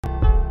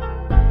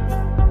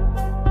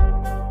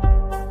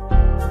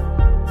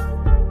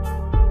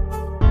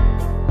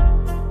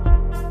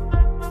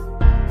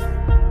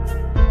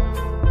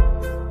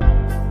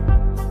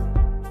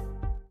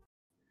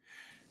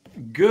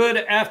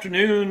Good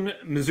afternoon,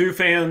 Mizzou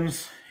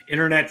fans,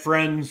 internet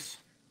friends,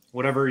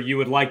 whatever you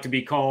would like to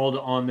be called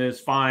on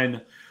this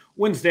fine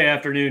Wednesday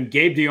afternoon.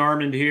 Gabe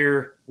DeArmond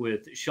here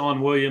with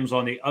Sean Williams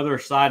on the other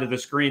side of the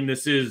screen.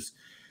 This is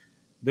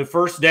the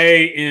first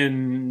day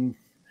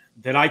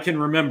that I can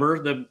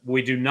remember that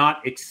we do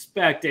not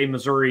expect a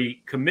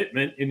Missouri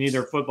commitment in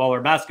either football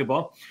or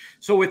basketball.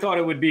 So we thought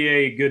it would be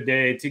a good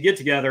day to get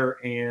together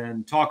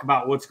and talk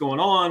about what's going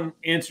on,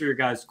 answer your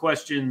guys'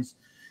 questions,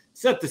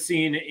 set the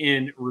scene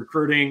in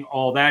recruiting,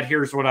 all that.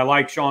 Here's what I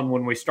like, Sean,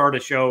 when we start a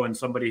show and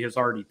somebody has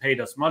already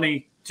paid us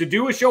money to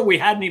do a show we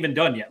hadn't even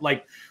done yet.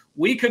 Like,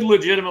 we could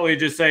legitimately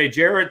just say,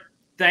 Jared,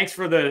 thanks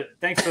for the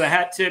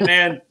hat tip,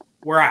 man.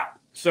 We're out.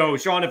 So,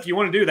 Sean, if you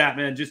want to do that,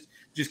 man,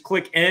 just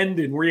click end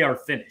and we are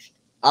finished.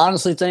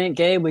 Honestly think,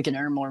 Gabe, we can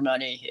earn more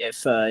money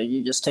if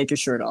you just take your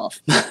shirt off.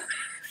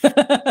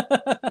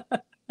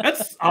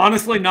 That's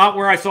honestly not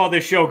where I saw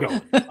this show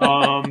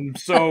going.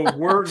 So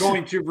we're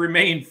going to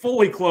remain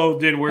fully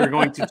clothed and we're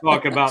going to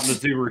talk about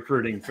Mizzou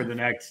recruiting for the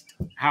next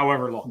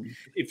however long.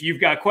 If you've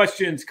got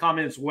questions,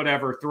 comments,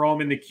 whatever, throw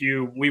them in the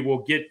queue. We will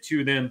get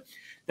to them.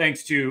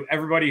 Thanks to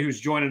everybody who's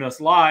joining us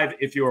live.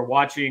 If you are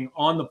watching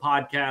on the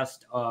podcast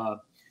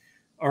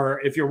or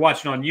if you're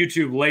watching on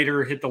YouTube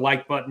later, hit the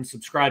like button,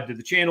 subscribe to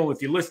the channel.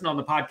 If you listen on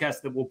the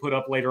podcast that we'll put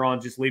up later on,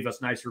 just leave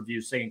us nice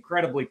reviews, say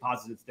incredibly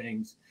positive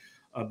things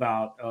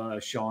about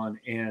Sean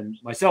and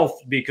myself,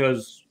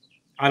 because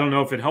I don't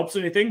know if it helps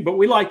anything, but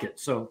we like it.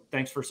 So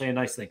thanks for saying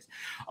nice things.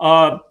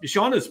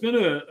 Sean, it's been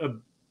a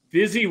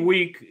busy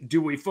week.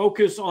 Do we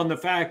focus on the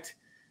fact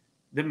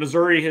that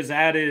Missouri has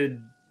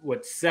added,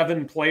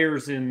 7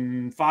 players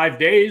in 5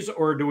 days?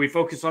 Or do we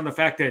focus on the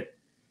fact that,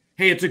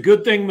 hey, it's a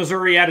good thing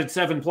Missouri added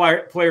 7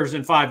 players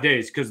in 5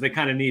 days because they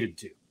kind of needed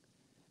to?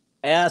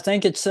 Yeah, I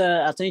think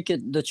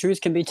the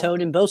truth can be told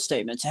in both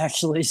statements,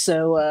 actually.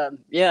 So,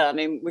 yeah, I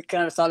mean, we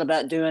kind of thought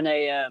about doing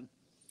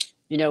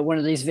one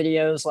of these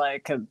videos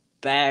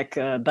back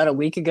about a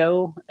week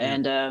ago,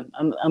 and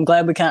I'm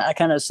glad I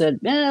kind of said,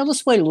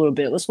 let's wait a little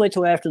bit. Let's wait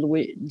till after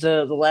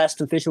the last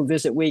official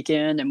visit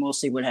weekend, and we'll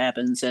see what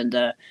happens. And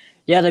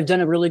yeah, they've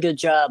done a really good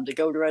job. The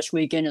Gold Rush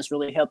weekend has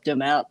really helped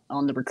them out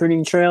on the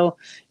recruiting trail.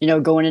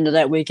 Going into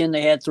that weekend,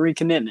 they had 3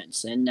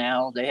 commitments, and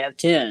now they have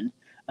 10.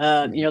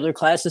 Their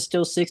class is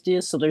still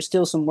 60th, so there's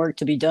still some work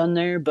to be done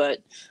there.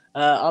 But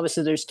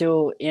obviously, they're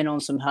still in on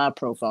some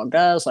high-profile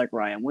guys like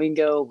Ryan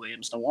Wingo,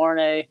 Williams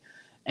Nawarne,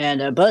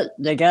 and but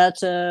they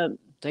got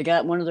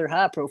one of their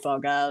high-profile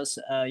guys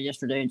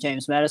yesterday in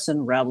James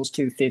Madison, Rivals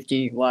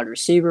 250 wide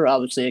receiver,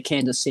 obviously a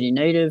Kansas City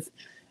native,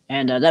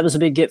 and that was a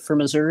big get for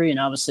Missouri, and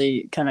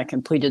obviously kind of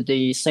completed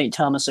the St.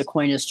 Thomas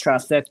Aquinas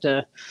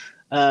trifecta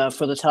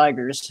for the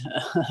Tigers,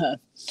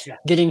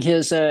 getting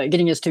his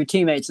 2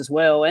 teammates as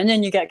well. And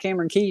then you got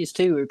Cameron Keys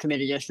too, who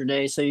committed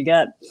yesterday. So you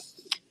got,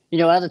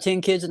 out of the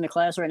 10 kids in the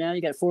class right now,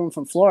 you got 4 of them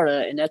from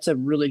Florida. And that's a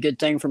really good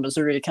thing for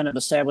Missouri to kind of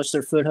establish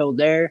their foothold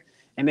there.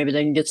 And maybe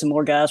they can get some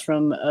more guys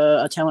from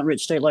a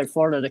talent-rich state like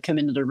Florida to come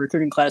into the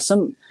recruiting class.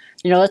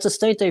 That's a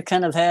state they've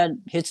kind of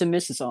had hits and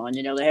misses on.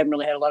 They haven't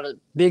really had a lot of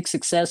big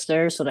success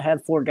there. So to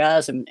have 4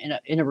 guys in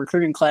a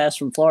recruiting class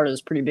from Florida is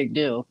a pretty big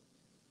deal.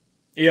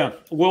 Yeah,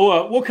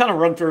 we'll kind of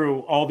run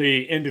through all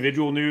the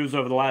individual news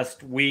over the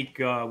last week.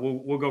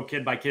 We'll go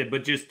kid by kid,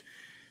 but just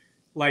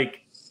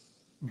like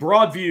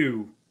broad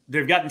view,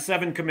 they've gotten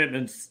 7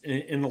 commitments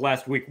in the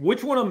last week.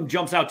 Which one of them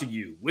jumps out to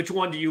you? Which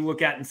one do you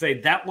look at and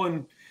say that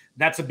one,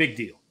 that's a big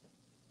deal?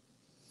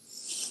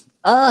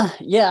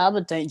 Yeah, I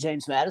would think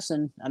James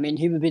Madison. I mean,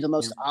 he would be the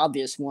most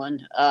obvious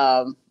one.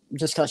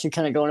 Just because you're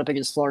kind of going up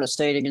against Florida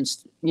State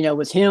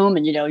with him,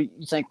 and, you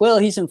think, well,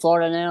 he's in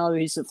Florida now.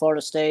 He's at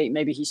Florida State.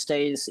 Maybe he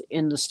stays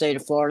in the state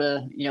of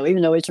Florida,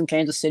 even though he's from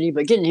Kansas City.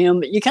 But getting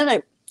him, you kind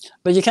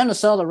of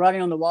saw the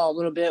writing on the wall a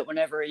little bit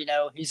whenever,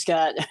 he's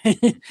got,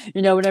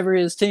 whenever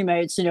his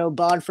teammates,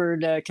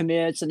 Bodford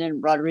commits and then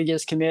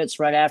Rodriguez commits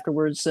right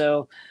afterwards.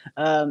 So,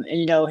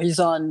 he's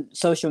on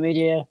social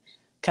media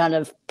kind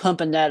of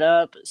pumping that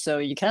up. So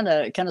you kind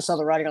of saw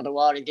the writing on the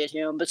wall to get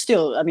him. But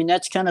still, I mean,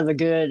 that's kind of a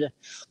good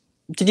 –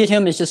 to get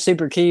him is just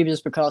super key,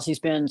 just because he's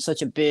been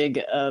such a big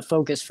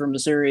focus for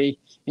Missouri,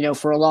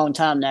 for a long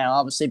time now.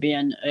 Obviously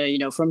being,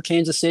 from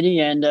Kansas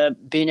City and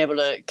being able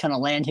to kind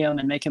of land him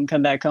and make him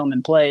come back home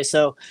and play.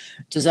 So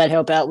does that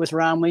help out with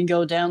Ryan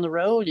Wingo down the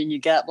road? And you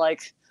got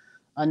like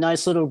a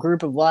nice little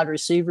group of wide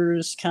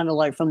receivers, kind of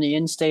like from the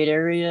in-state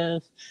area,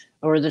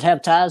 or that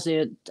have ties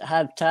to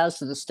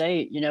the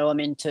state.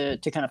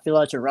 To kind of fill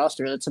out your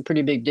roster. That's a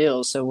pretty big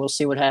deal. So we'll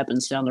see what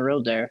happens down the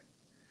road there.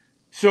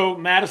 So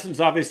Madison's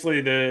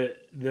obviously the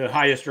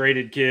highest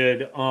rated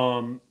kid,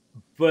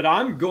 but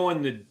I'm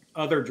going the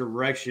other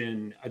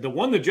direction. The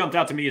one that jumped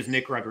out to me is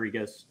Nick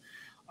Rodriguez,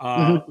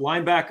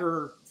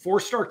 linebacker,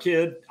 4-star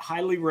kid,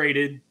 highly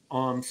rated,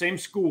 same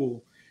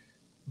school.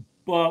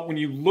 But when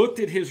you looked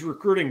at his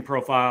recruiting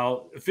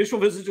profile, official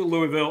visit to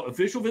Louisville,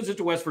 official visit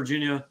to West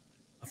Virginia,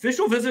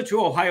 official visit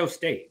to Ohio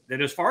State, that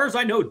as far as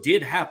I know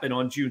did happen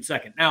on June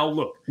 2nd. Now,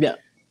 look. Yeah.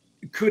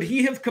 Could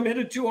he have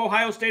committed to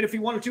Ohio State if he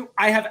wanted to?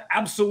 I have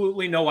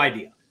absolutely no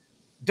idea.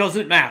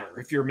 Doesn't matter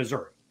if you're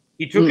Missouri.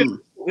 He took it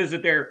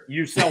visit there.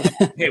 You sell,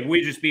 hey,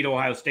 we just beat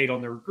Ohio State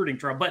on the recruiting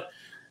trail. But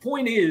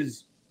point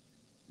is,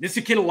 this is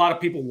a kid a lot of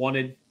people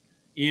wanted,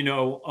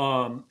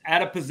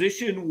 at a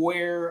position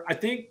where I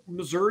think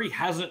Missouri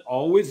hasn't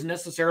always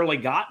necessarily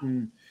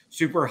gotten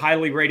super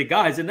highly rated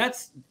guys. And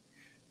that's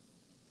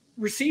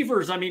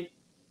receivers. I mean,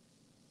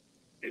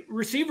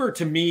 receiver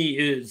to me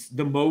is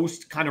the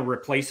most kind of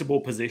replaceable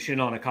position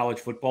on a college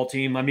football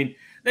team. I mean,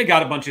 they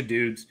got a bunch of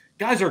dudes.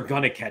 Guys are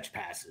going to catch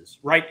passes,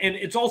 right? And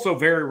it's also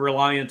very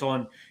reliant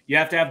on, you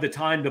have to have the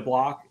time to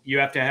block. You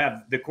have to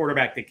have the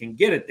quarterback that can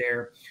get it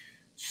there.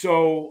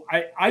 So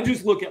I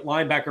just look at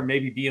linebacker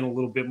maybe being a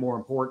little bit more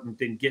important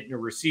than getting a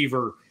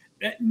receiver.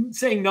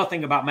 Saying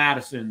nothing about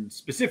Madison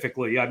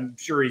specifically. I'm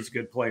sure he's a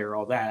good player,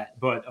 all that.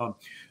 But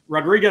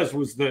Rodriguez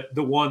was the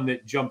one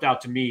that jumped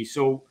out to me.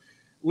 So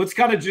let's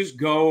kind of just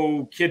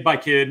go kid by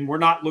kid. And we're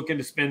not looking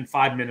to spend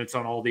 5 minutes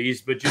on all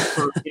these, but just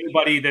for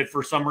anybody that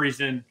for some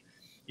reason,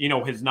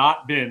 has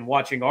not been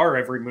watching our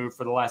every move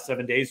for the last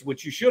 7 days,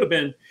 which you should have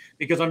been,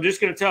 because I'm just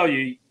going to tell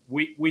you,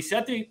 we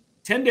set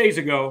 10 days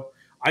ago,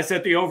 I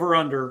set the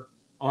over-under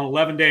on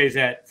 11 days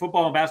at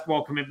football and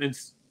basketball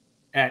commitments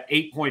at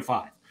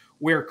 8.5.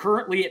 We're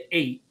currently at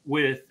 8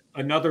 with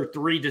another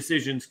 3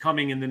 decisions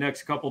coming in the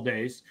next couple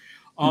days.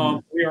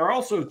 We are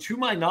also, to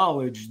my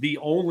knowledge, the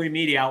only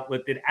media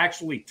outlet that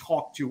actually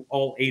talked to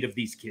all 8 of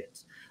these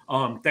kids.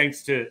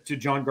 Thanks to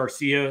John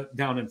Garcia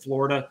down in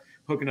Florida,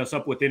 hooking us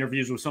up with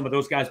interviews with some of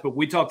those guys. But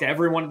we talked to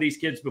every one of these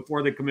kids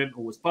before the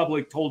commitment was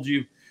public, told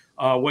you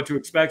what to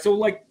expect. So,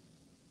 look,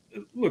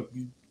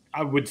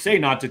 I would say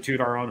not to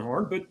toot our own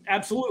horn, but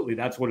absolutely,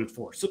 that's what it's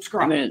for.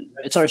 Subscribe. I mean,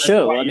 it's our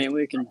show. I mean,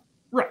 we can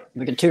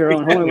toot our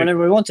own horn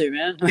whenever we want to,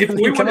 man. If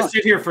we want to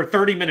sit here for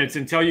 30 minutes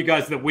and tell you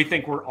guys that we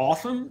think we're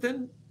awesome,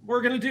 then we're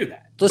going to do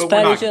that.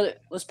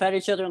 Let's pat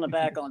each other on the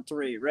back on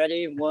 3.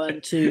 Ready? 1,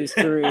 2,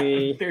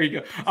 3. There you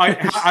go.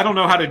 I don't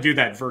know how to do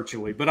that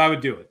virtually, but I would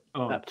do it.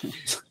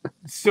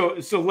 So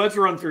let's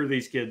run through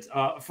these kids.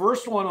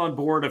 First one on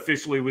board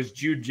officially was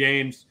Jude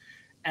James,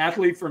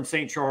 athlete from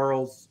St.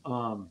 Charles.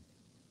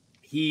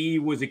 He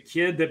was a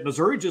kid that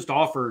Missouri just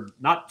offered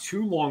not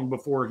too long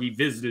before he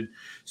visited.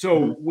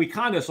 So we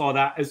kind of saw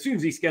that as soon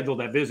as he scheduled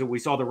that visit, we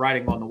saw the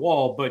writing on the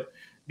wall. But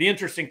the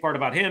interesting part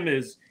about him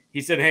is he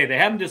said, hey, they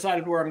haven't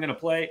decided where I'm going to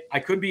play. I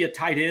could be a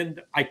tight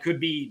end. I could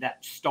be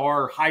that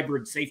star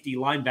hybrid safety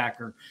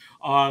linebacker.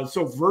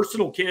 So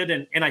versatile kid.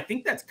 And I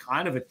think that's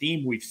kind of a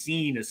theme we've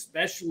seen,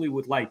 especially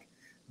with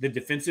the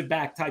defensive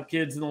back type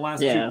kids in the last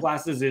 2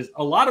 classes, is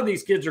a lot of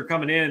these kids are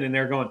coming in and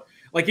they're going,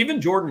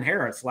 even Jordan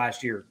Harris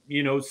last year,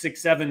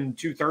 6'7",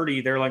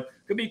 230, they're like,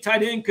 could be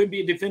tight end, could be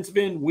a defensive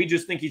end. We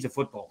just think he's a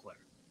football player.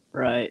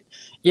 Right.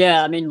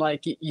 Yeah. I mean,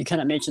 you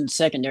kind of mentioned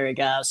secondary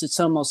guys. It's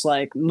almost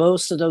like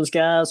most of those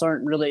guys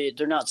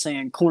they're not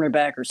saying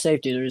cornerback or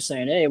safety. They're just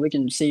saying, hey, we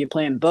can see you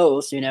playing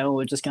both,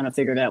 we'll just kind of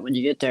figure it out when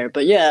you get there.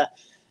 But yeah,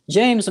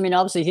 James, I mean,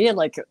 obviously he had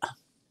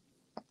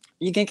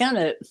you can kind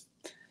of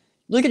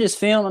look at his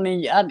film. I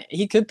mean,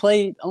 he could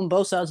play on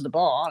both sides of the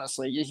ball,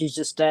 honestly. He's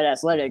just that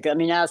athletic. I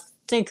mean, I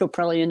think he'll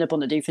probably end up on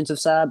the defensive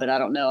side, but I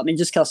don't know. I mean,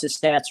 just because his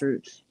stats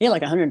he had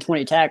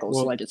 120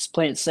 tackles, it's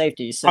playing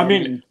safety. So I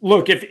mean,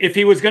 look, if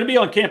he was going to be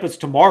on campus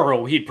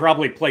tomorrow, he'd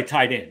probably play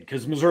tight end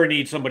because Missouri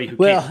needs somebody who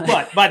can.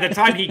 But by the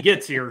time he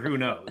gets here, who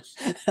knows?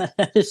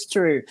 It's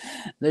true.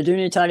 They do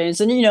need tight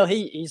ends, and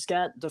he's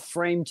got the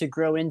frame to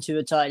grow into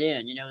a tight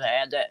end.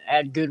 To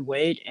add good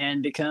weight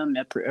and become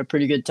a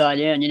pretty good tight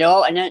end.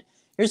 And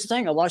here's the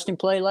thing: I watched him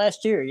play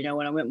last year.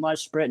 When I went and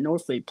watched Brett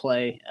Northfleet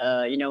play,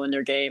 in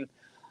their game.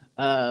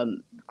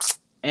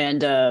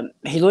 And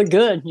he looked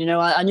good.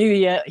 I knew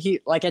he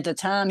at the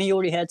time he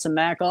already had some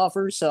MAC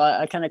offers, so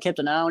I kind of kept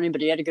an eye on him.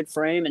 But he had a good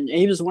frame, and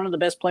he was one of the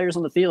best players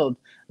on the field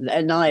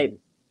that night.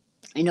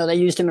 They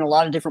used him in a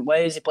lot of different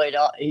ways. He played,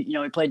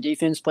 he played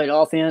defense, played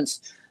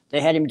offense. They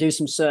had him do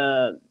some,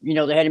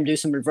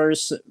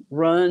 reverse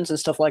runs and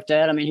stuff like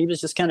that. I mean, he was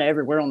just kind of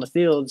everywhere on the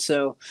field.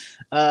 So,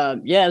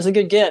 it was a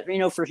good get.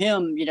 For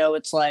him,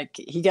 it's like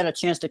he got a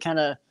chance to kind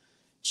of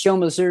show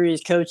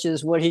Missouri's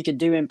coaches what he could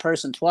do in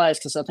person twice,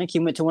 because I think he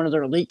went to one of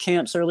their elite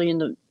camps early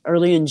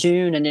in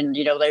June, and then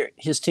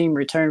his team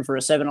returned for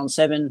a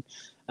 7-on-7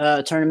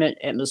 tournament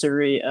at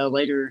Missouri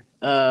later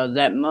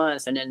that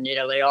month, and then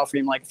they offered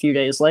him a few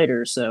days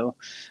later. So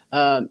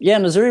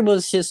Missouri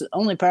was his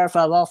only Power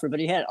 5 offer, but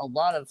he had a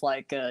lot of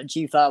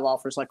G5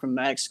 offers from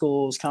MAC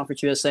schools,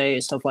 Conference USA,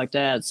 stuff like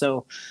that.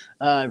 So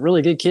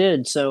really good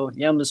kid. So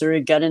Missouri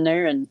got in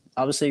there, and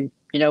obviously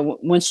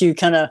once you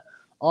kind of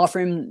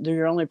offer him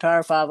your only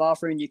Power 5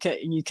 offer, and you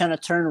kind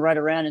of turn right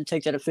around and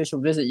take that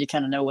official visit, you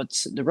kind of know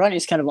the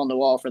writing's kind of on the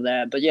wall for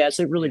that. But yeah, it's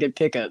a really good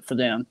pickup for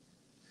them.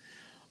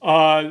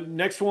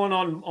 Next one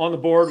on the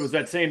board was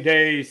that same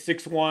day,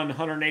 6'1",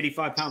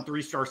 185-pound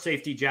 3-star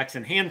safety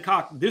Jackson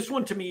Hancock. This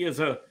one to me is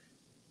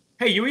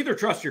hey, you either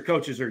trust your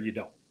coaches or you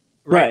don't.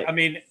 Right. I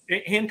mean,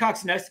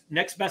 Hancock's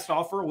next best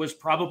offer was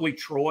probably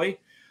Troy,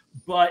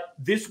 but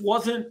this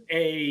wasn't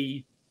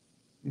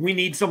we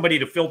need somebody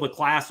to fill the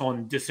class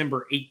on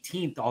December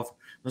 18th offer.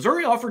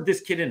 Missouri offered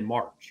this kid in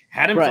March,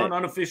 had him for an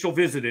unofficial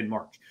visit in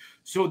March.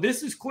 So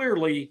this is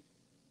clearly,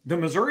 the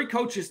Missouri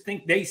coaches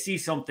think they see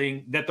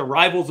something that the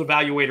rivals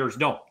evaluators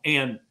don't.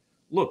 And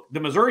look, the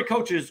Missouri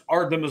coaches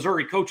are the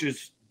Missouri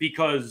coaches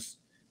because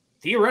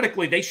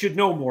theoretically they should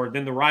know more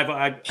than the rival.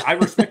 I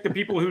respect the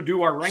people who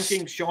do our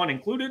rankings, Sean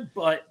included,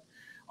 but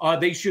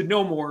they should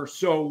know more.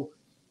 So,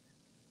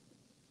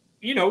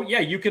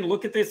 you can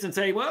look at this and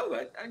say, well,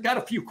 I got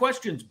a few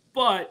questions,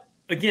 but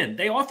again,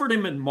 they offered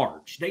him in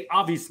March. They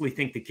obviously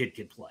think the kid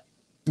can play.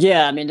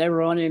 Yeah, I mean, they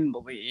were on him,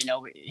 but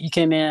he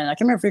came in. I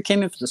can't remember if he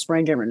came in for the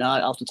spring game or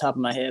not off the top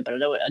of my head, but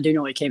I do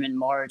know he came in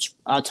March.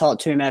 I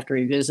talked to him after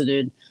he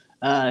visited.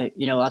 I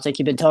think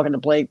he'd been talking to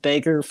Blake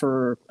Baker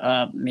for,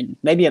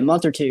 maybe a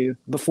month or two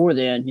before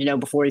then,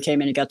 before he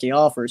came in and got the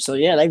offer. So,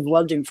 yeah, they've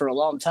loved him for a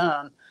long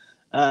time,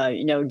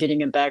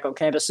 getting him back on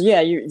campus. So,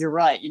 yeah, you're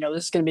right.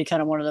 This is going to be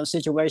kind of one of those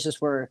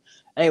situations where,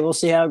 hey, we'll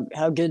see how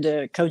good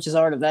the coaches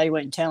are at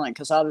evaluating talent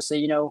because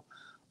obviously,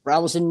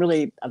 rivals didn't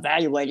really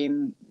evaluate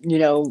him,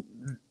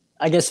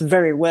 I guess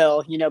very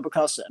well,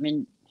 because,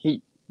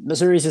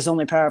 Missouri's his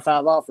only Power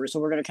 5 offer. So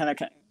we're going to kind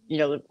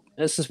of,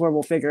 this is where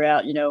we'll figure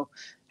out,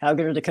 how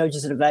good are the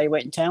coaches at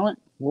evaluating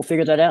talent? We'll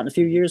figure that out in a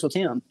few years with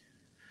him.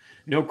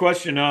 No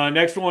question.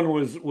 Next one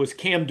was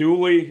Cam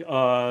Dooley,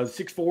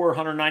 6'4",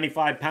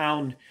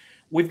 195-pound.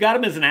 We've got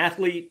him as an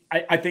athlete.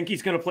 I think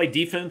he's going to play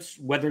defense,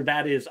 whether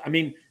that is –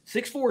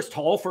 6'4" is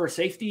tall for a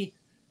safety.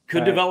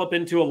 Could develop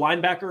into a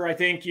linebacker, I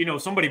think.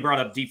 Somebody brought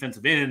up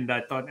defensive end.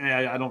 I thought,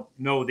 I don't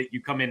know that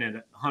you come in at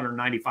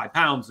 195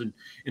 pounds and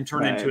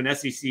turn into an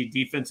SEC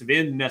defensive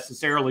end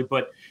necessarily,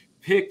 but –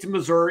 picked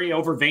Missouri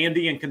over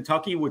Vandy and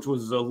Kentucky, which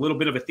was a little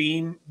bit of a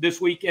theme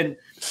this week. And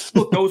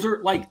look, those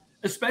are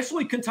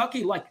especially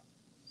Kentucky,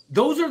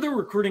 those are the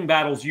recruiting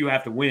battles you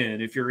have to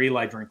win if you're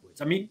Eli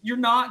Drinkwitz. You're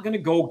not going to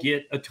go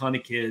get a ton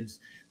of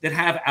kids that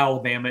have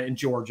Alabama and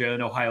Georgia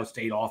and Ohio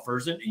State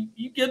offers. And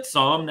you get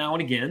some now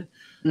and again.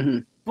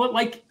 Mm-hmm.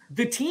 But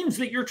the teams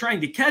that you're trying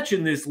to catch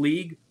in this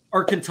league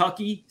are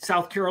Kentucky,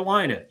 South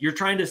Carolina. You're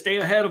trying to stay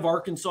ahead of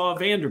Arkansas,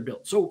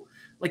 Vanderbilt. So,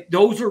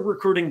 those are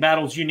recruiting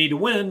battles you need to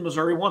win.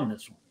 Missouri won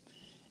this one.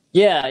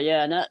 Yeah.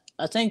 And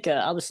I think,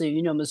 obviously,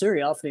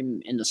 Missouri offered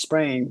him in the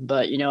spring.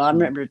 But, I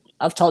remember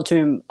I've talked to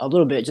him a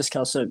little bit just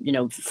because of,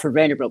 for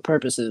Vanderbilt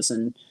purposes.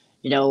 And,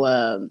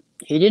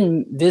 he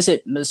didn't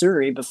visit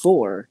Missouri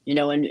before,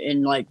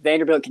 in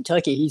Vanderbilt,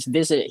 Kentucky. He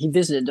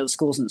visited those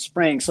schools in the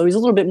spring. So he's a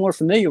little bit more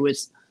familiar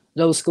with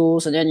those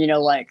schools. And then,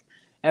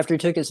 after he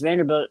took his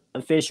Vanderbilt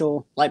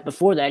official,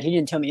 before that, he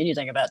didn't tell me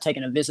anything about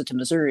taking a visit to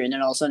Missouri. And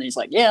then all of a sudden he's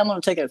like, yeah, I'm going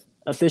to take an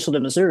official to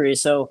Missouri.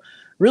 So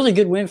really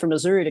good win for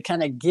Missouri to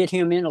kind of get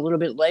him in a little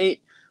bit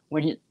late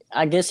when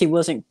I guess he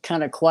wasn't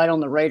kind of quite on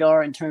the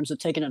radar in terms of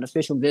taking an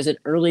official visit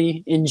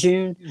early in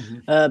June. Mm-hmm.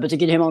 But to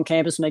get him on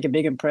campus, make a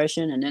big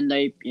impression. And then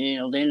they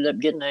ended up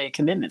getting a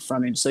commitment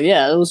from him. So,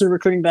 yeah, those are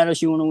recruiting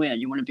battles you want to win.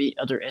 You want to beat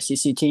other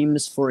SEC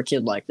teams for a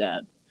kid like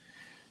that.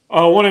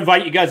 I want to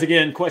invite you guys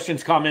again,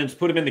 questions, comments,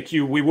 put them in the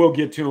queue. We will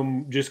get to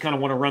them. Just kind of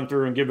want to run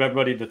through and give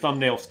everybody the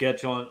thumbnail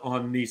sketch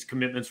on these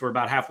commitments. We're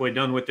about halfway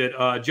done with it.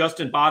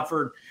 Justin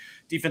Bodford,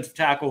 defensive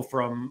tackle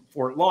from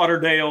Fort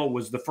Lauderdale,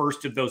 was the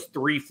first of those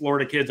 3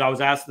 Florida kids. I was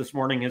asked this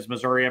morning, has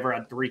Missouri ever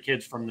had 3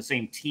 kids from the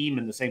same team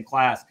in the same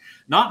class?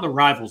 Not in the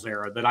Rivals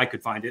era that I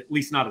could find, at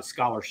least not as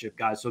scholarship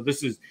guys. So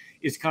this is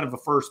kind of a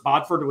first.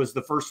 Bodford was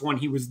the first one.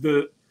 He was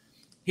the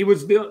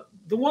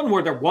one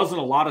where there wasn't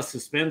a lot of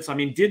suspense.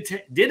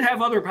 Did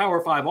have other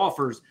Power 5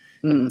 offers,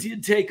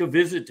 did take a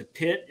visit to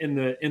Pitt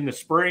in the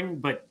spring,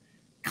 but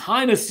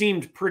kind of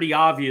seemed pretty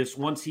obvious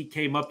once he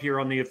came up here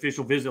on the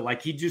official visit.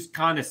 He just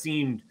kind of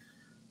seemed,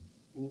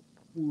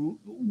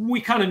 we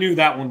kind of knew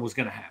that one was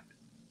going to happen.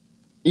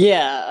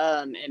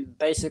 Yeah, and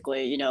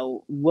basically,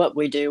 what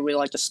we do, we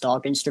like to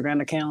stalk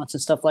Instagram accounts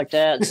and stuff like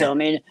that. So,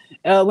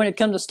 when it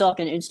comes to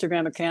stalking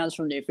Instagram accounts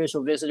from the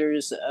official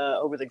visitors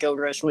over the Gold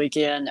Rush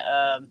weekend,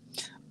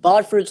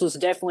 Bodford's was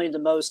definitely the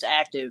most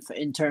active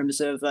in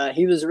terms of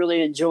he was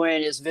really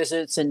enjoying his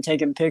visits and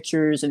taking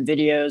pictures and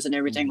videos and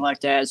everything like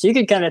that. So you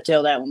could kind of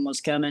tell that one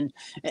was coming.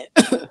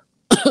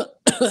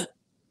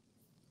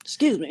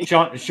 Excuse me.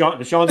 Sean's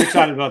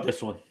excited about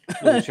this one.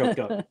 Really choked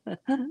up.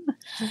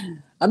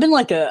 I've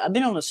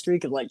been on a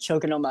streak of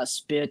choking on my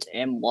spit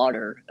and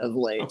water of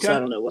late. Okay. So I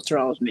don't know what's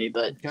wrong with me,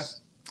 but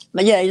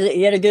yeah,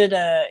 he had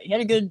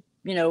a good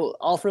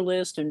offer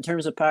list in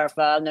terms of Power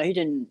 5. No, he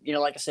didn't,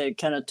 like I said,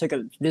 kind of took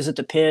a visit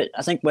to Pitt.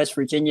 I think West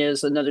Virginia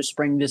is another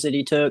spring visit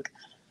he took.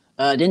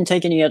 Didn't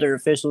take any other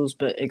officials,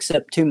 but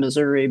except to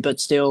Missouri, but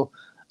still,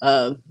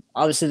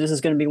 obviously this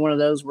is going to be one of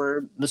those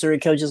where Missouri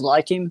coaches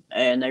liked him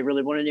and they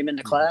really wanted him in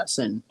the class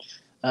and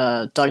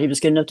thought he was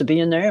good enough to be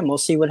in there. And we'll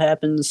see what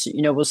happens.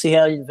 We'll see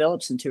how he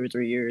develops in 2 or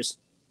 3 years.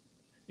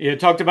 Yeah,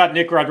 talked about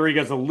Nick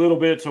Rodriguez a little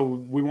bit, so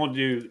we won't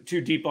do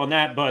too deep on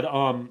that. But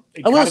I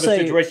will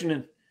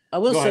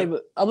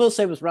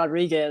say with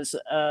Rodriguez,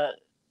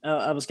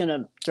 I was going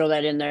to throw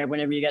that in there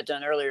whenever you got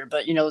done earlier.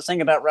 But, the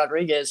thing about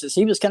Rodriguez is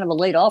he was kind of a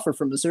late offer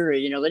from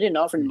Missouri. They didn't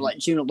offer him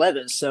June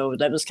 11th. So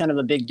that was kind of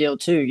a big deal,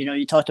 too.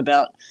 You talked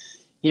about,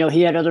 he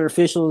had other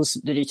officials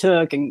that he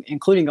took,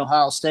 including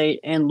Ohio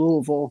State and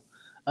Louisville.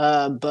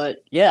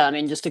 But yeah, I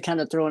mean, just to kind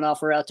of throw an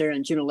offer out there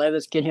and June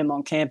 11th, get him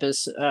on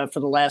campus for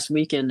the last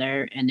weekend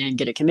there, and then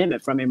get a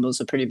commitment from him was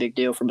a pretty big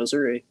deal for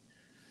Missouri.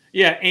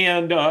 Yeah,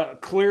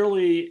 and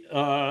clearly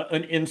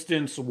an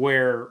instance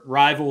where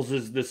Rivals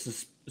is the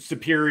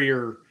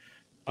superior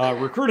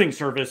recruiting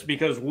service,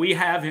 because we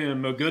have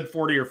him a good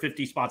 40 or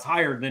 50 spots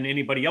higher than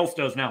anybody else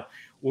does. Now,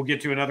 we'll get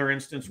to another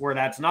instance where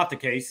that's not the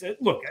case.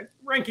 Look,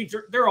 rankings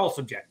they're all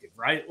subjective,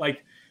 right?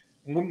 Like,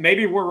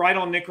 maybe we're right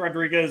on Nick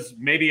Rodriguez.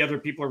 Maybe other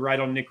people are right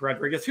on Nick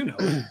Rodriguez. Who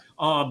knows?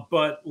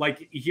 But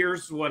like,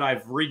 here's what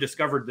I've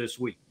rediscovered this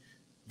week.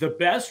 The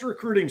best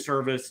recruiting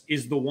service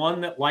is the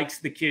one that likes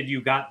the kid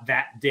you got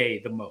that day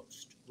the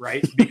most,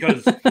 right?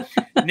 Because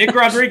Nick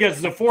Rodriguez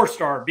is a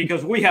 4-star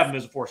because we have him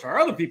as a 4-star.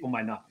 Other people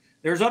might not.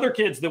 There's other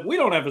kids that we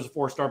don't have as a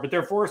 4-star, but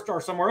they're 4-star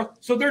somewhere else.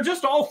 So they're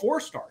just all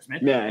 4-stars, man.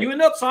 Yeah. You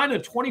end up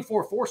signing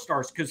 24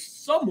 4-stars because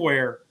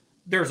somewhere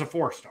there's a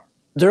 4-star.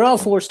 They're all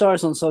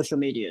 4-stars on social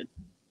media.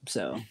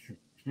 So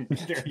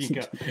there you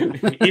go.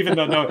 even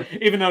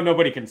though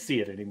nobody can see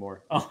it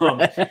anymore.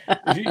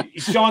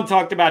 Sean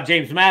talked about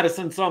James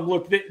Madison some.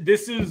 Look,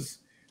 this is,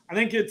 I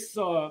think it's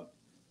a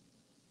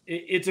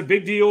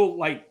big deal,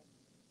 like,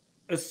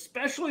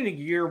 especially in a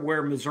year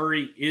where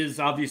Missouri is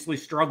obviously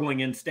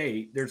struggling in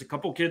state. There's a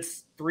couple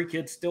kids, 3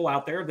 kids still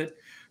out there that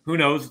who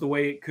knows the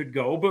way it could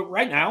go. But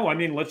right now, I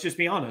mean, let's just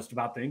be honest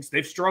about things.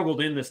 They've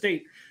struggled in the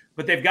state,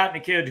 but they've gotten a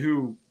kid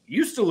who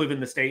used to live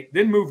in the state,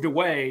 then moved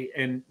away,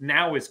 and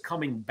now is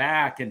coming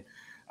back. And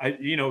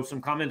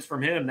some comments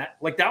from him that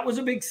was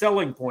a big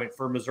selling point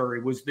for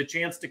Missouri, was the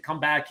chance to come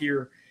back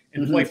here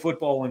and play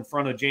football in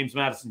front of James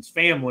Madison's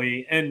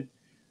family. And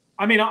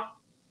I mean,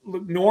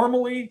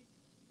 normally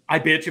I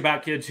bitch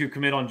about kids who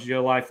commit on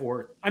July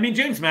 4th. I mean,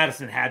 James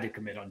Madison had to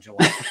commit on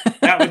July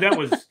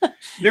 4th.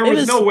 There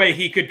was no way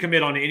he could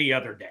commit on any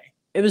other day.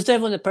 It was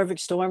definitely the perfect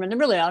storm. And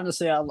really,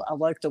 honestly, I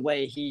like the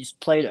way he's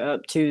played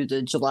up to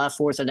the July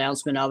 4th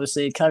announcement.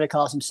 Obviously, he kind of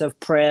calls himself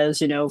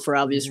Prez, for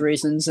obvious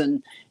reasons.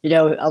 And,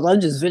 I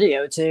loved his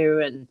video,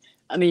 too. And,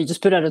 I mean, he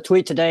just put out a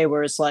tweet today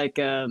where it's like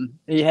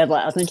he had,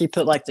 like, I think he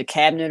put, like, the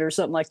cabinet or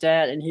something like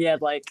that. And he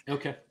had, like,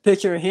 a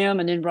picture of him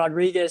and then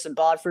Rodriguez and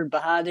Bodford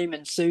behind him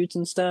in suits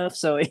and stuff.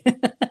 So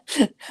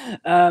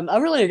I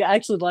really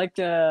liked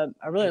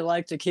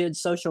the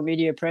kid's social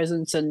media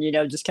presence and,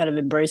 just kind of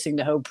embracing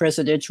the whole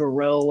presidential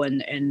role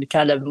and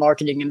kind of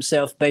marketing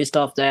himself based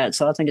off that.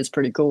 So I think it's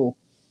pretty cool.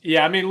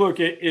 Yeah, I mean, look,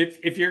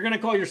 if you're going to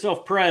call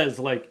yourself Prez,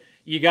 like,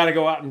 you got to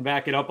go out and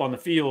back it up on the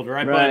field,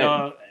 right?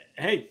 But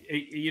hey,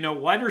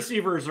 wide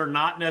receivers are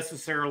not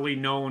necessarily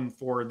known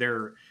for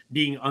their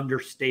being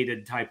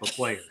understated type of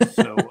players.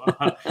 So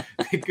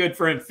good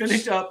for him.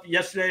 Finished up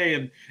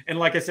yesterday. And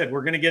like I said,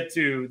 we're going to get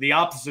to the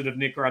opposite of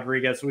Nick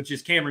Rodriguez, which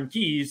is Cameron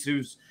Keys,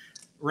 who's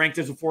ranked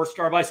as a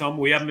 4-star by some.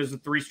 We have him as a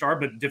 3-star,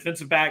 but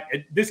defensive back.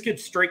 This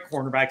kid's straight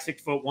cornerback,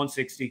 6 foot,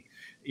 160.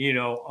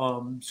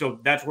 So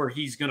that's where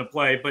he's going to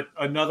play. But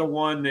another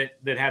one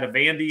that had a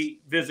Vandy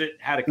visit,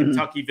 had a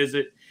Kentucky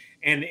visit,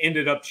 and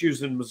ended up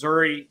choosing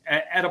Missouri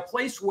at a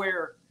place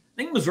where I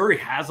think Missouri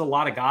has a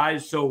lot of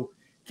guys. So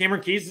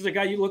Cameron Keys is a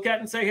guy you look at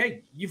and say,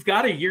 hey, you've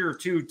got a year or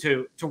two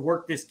to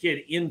work this kid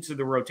into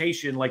the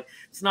rotation. Like,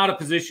 it's not a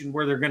position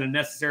where they're going to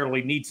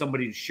necessarily need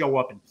somebody to show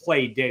up and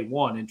play day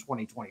one in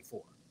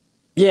 2024.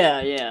 Yeah,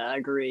 I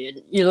agree.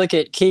 And you look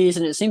at Keys,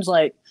 and it seems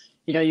like,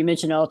 you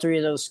mentioned all 3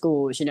 of those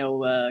schools,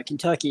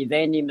 Kentucky,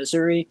 Vandy,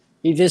 Missouri.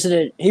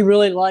 He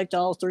really liked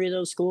all 3 of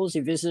those schools.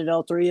 He visited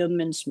all 3 of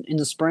them in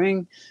the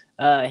spring.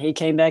 He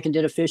came back and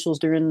did officials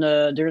during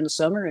the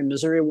summer, and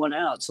Missouri won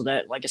out. So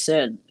that, like I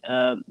said,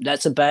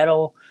 that's a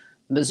battle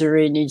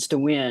Missouri needs to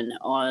win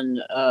on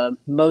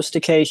most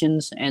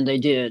occasions, and they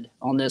did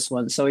on this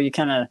one. So you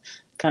kind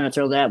of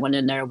throw that one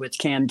in there with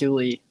Cam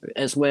Dooley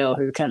as well,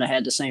 who kind of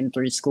had the same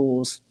 3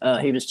 schools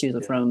he was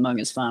choosing from among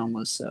his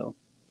finalists. So.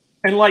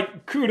 And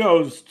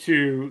kudos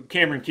to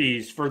Cameron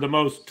Keys for the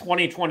most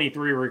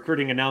 2023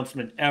 recruiting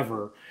announcement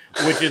ever,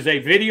 which is a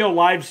video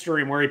live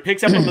stream where he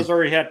picks up a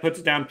Missouri hat, puts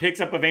it down,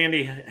 picks up a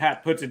Vandy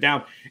hat, puts it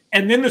down,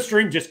 and then the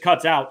string just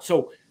cuts out.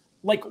 So,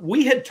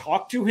 we had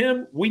talked to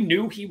him. We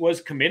knew he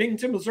was committing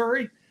to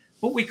Missouri,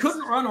 but we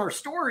couldn't run our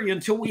story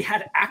until we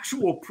had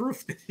actual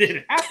proof that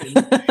it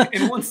happened.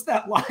 And once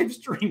that live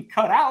stream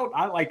cut out,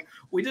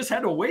 we just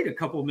had to wait a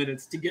couple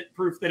minutes to get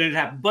proof that it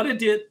happened. But it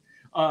did.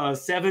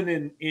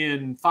 7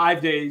 in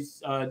 5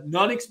 days,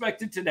 none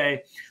expected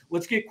today.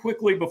 Let's get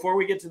quickly, before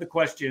we get to the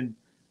question,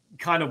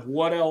 kind of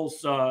what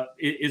else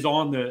is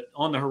on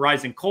the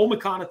horizon. Cole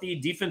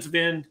McConaughey, defensive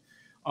end,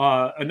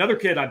 another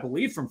kid, I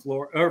believe, from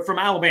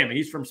Alabama.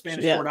 He's from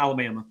Spanish Fort,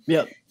 Alabama.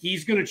 Yeah.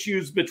 He's going to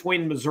choose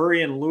between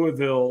Missouri and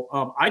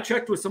Louisville. I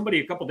checked with somebody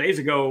a couple days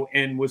ago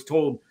and was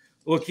told,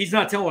 look, he's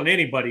not telling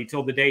anybody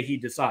till the day he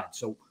decides.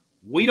 So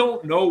we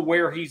don't know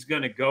where he's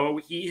going to go.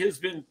 He has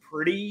been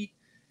pretty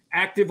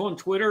active on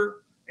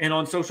Twitter and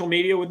on social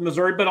media with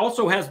Missouri, but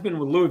also has been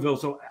with Louisville.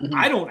 So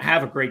I don't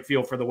have a great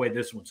feel for the way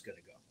this one's going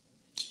to go.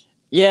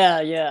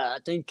 Yeah. I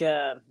think,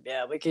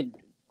 we could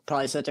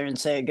probably sit there and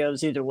say it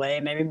goes either way.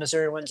 Maybe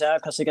Missouri wins out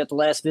because they got the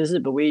last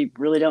visit, but we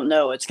really don't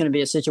know. It's going to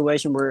be a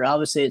situation where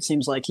obviously it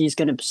seems like he's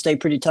going to stay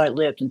pretty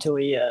tight-lipped until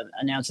he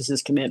announces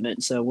his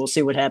commitment. So we'll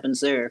see what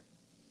happens there.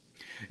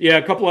 Yeah,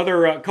 a couple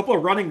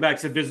of running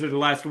backs have visited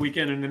last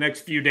weekend, and the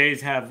next few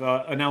days have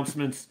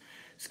announcements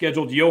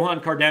scheduled.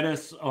 Johan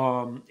Cardenas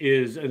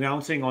is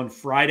announcing on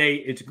Friday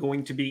it's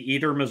going to be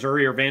either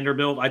Missouri or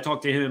Vanderbilt. I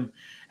talked to him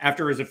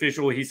after his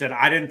official. He said,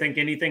 I didn't think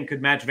anything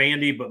could match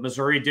Vandy, but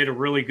Missouri did a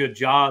really good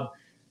job.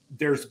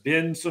 There's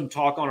been some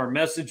talk on our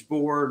message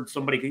board.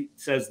 Somebody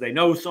says they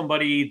know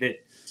somebody that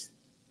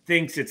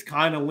thinks it's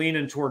kind of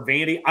leaning toward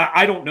Vandy.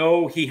 I don't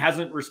know. He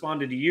hasn't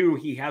responded to you.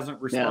 He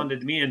hasn't responded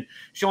to me. And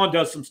Sean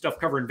does some stuff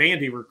covering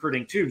Vandy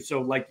recruiting too.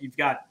 So like you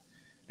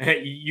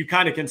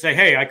kind of can say,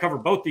 hey, I cover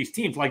both these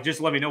teams. Like,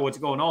 just let me know what's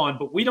going on.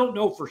 But we don't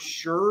know for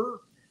sure.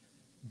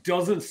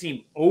 Doesn't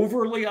seem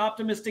overly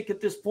optimistic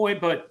at this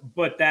point,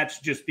 but that's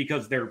just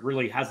because there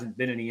really hasn't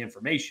been any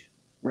information.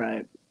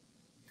 Right.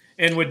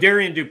 And with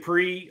Darian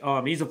Dupree,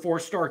 he's a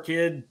 4-star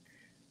kid.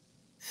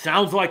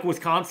 Sounds like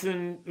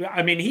Wisconsin.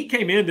 I mean, he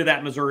came into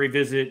that Missouri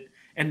visit,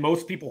 and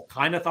most people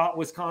kind of thought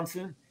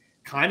Wisconsin.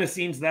 Kind of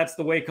seems that's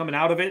the way coming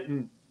out of it.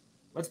 And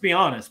let's be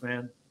honest,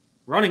 man.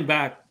 Running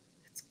back,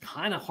 it's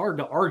kind of hard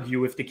to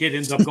argue if the kid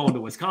ends up going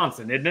to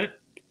Wisconsin, isn't it?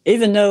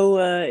 Even though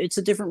it's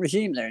a different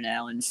regime there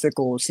now, and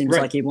Fickle seems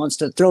like he wants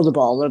to throw the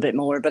ball a little bit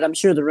more, but I'm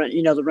sure the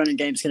running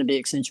game is going to be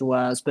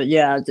accentualized. But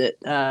yeah,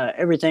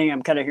 everything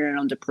I'm kind of hearing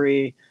on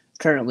Dupree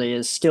currently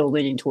is still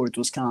leaning towards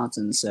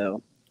Wisconsin.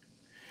 So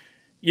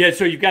yeah,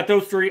 so you've got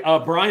those three.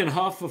 Brian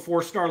Huff, a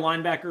 4-star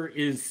linebacker,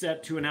 is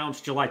set to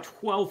announce July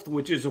 12th,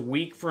 which is a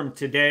week from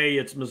today.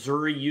 It's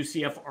Missouri,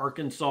 UCF,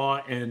 Arkansas,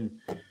 and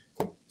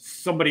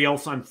somebody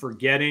else I'm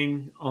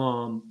forgetting.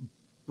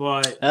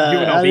 But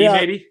UNLV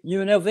maybe?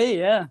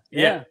 UNLV,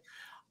 yeah.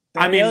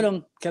 I mean,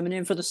 Odom coming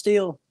in for the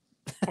steal.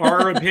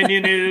 Our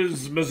opinion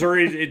is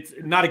Missouri, it's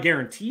not a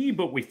guarantee,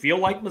 but we feel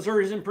like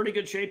Missouri's in pretty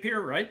good shape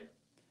here, right?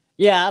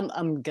 Yeah,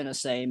 I'm going to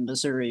say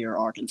Missouri or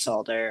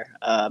Arkansas there.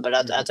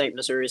 But I think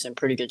Missouri's in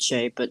pretty good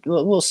shape. But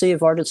we'll see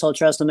if Arkansas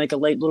tries to make a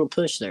late little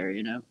push there,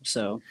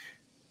 So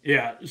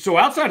yeah. So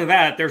outside of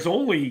that, there's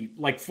only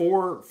like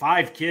 4 or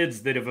 5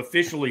 kids that have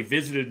officially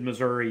visited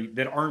Missouri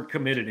that aren't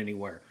committed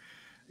anywhere.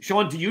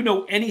 Sean, do you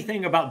know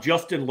anything about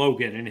Justin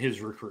Logan and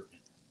his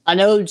recruitment? I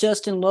know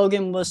Justin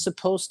Logan was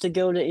supposed to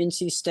go to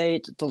NC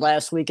State the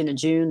last weekend of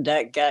June.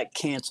 That got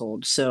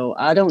canceled. So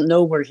I don't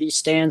know where he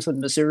stands with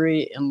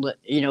Missouri, and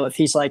if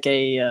he's like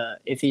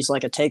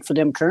a take for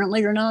them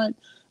currently or not.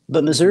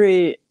 But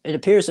Missouri, it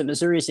appears that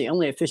Missouri is the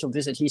only official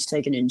visit he's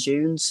taken in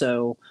June.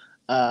 So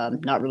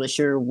not really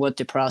sure what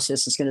the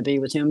process is going to be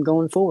with him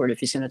going forward, if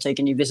he's going to take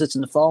any visits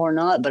in the fall or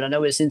not. But I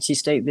know his NC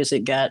State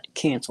visit got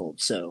canceled.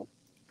 So.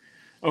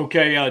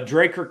 Okay,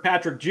 Dre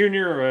Kirkpatrick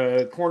Jr.,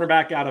 a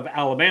cornerback out of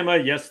Alabama.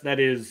 Yes,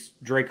 that is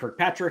Dre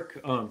Kirkpatrick,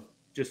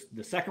 just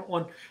the second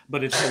one,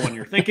 but it's the one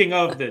you're thinking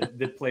of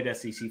that played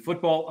SEC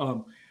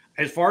football.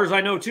 As far as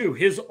I know, too,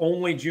 his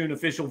only June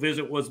official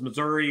visit was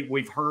Missouri.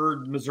 We've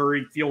heard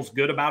Missouri feels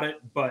good about it,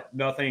 but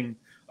nothing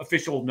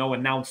official, no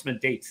announcement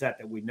date set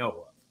that we know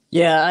of.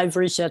 Yeah, I've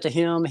reached out to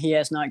him. He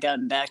has not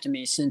gotten back to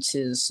me since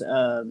his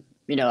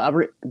I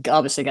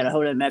obviously got a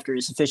hold of him after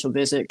his official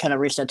visit, kind of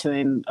reached out to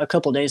him a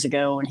couple of days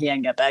ago, and he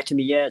hadn't got back to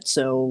me yet.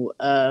 So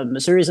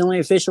Missouri's only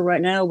official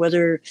right now.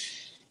 Whether,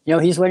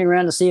 he's waiting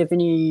around to see if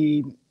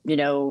any,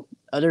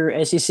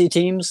 other SEC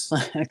teams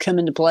come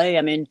into play.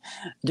 I mean,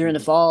 during the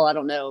fall, I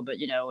don't know. But,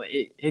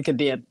 it could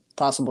be a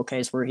possible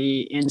case where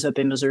he ends up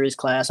in Missouri's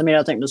class. I mean,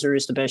 I think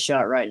Missouri's the best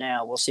shot right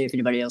now. We'll see if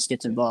anybody else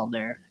gets involved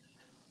there.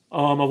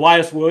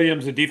 Elias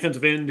Williams, a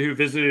defensive end who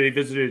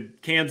visited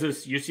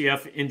Kansas,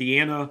 UCF,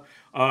 Indiana,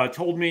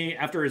 told me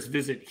after his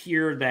visit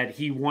here that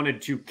he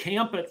wanted to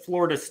camp at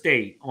Florida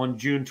State on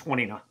June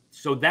 29th.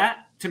 So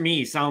that, to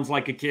me, sounds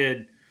like a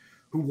kid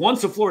who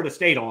wants a Florida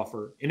State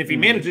offer. And if he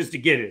manages to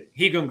get it,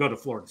 he's going to go to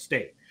Florida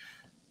State.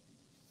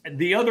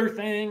 The other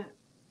thing,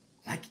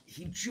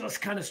 he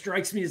just kind of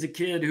strikes me as a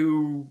kid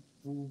who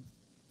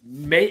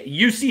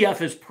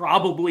UCF is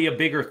probably a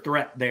bigger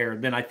threat there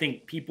than I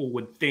think people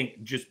would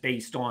think just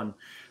based on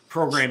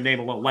program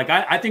name alone.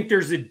 I think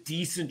there's a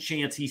decent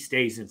chance he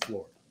stays in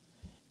Florida.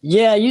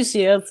 Yeah,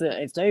 UCF,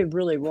 if they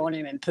really want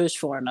him and push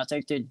for him, I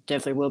think they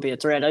definitely will be a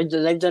threat.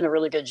 They've done a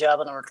really good job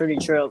on the recruiting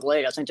trail of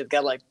late. I think they've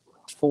got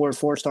 4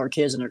 4-star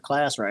kids in their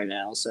class right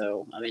now.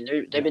 So, I mean,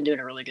 they've been doing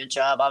a really good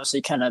job.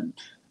 Obviously, kind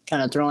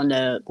of throwing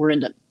we're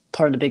in the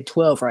part of the Big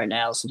 12 right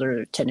now, so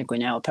they're technically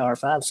now a Power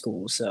 5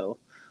 school. So,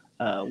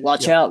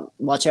 watch out,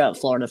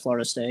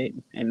 Florida State,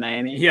 and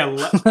Miami. Yeah,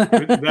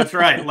 that's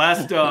right.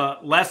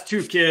 Last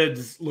 2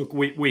 kids. Look,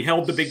 we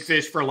held the big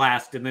fish for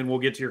last, and then we'll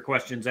get to your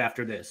questions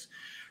after this.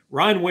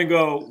 Ryan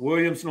Wingo,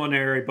 Williams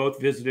Nwaneri, both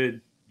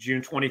visited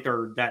June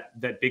 23rd,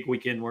 that big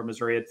weekend where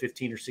Missouri had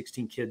 15 or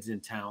 16 kids in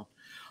town.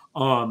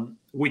 I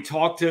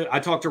talked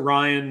to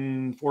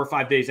Ryan 4 or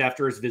 5 days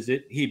after his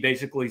visit. He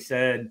basically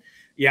said,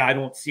 yeah, I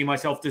don't see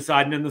myself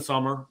deciding in the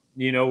summer.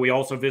 We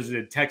also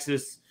visited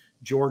Texas,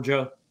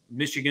 Georgia,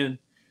 Michigan.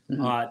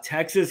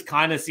 Texas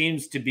kind of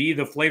seems to be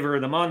the flavor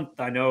of the month.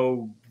 I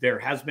know there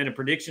has been a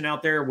prediction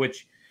out there,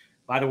 which,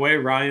 by the way,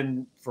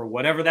 Ryan, for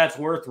whatever that's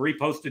worth,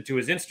 reposted to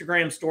his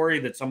Instagram story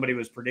that somebody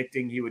was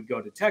predicting he would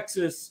go to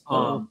Texas.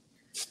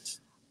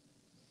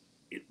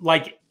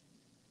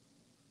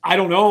 I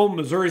don't know.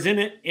 Missouri's in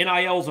it.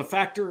 NIL's a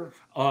factor.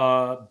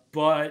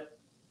 But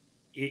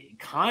it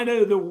kind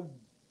of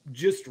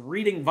just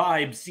reading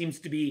vibes seems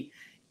to be,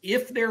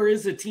 if there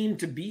is a team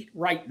to beat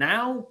right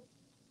now,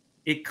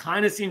 it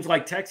kind of seems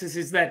like Texas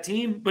is that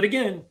team. But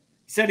again, he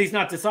said he's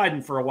not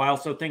deciding for a while,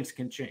 so things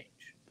can change.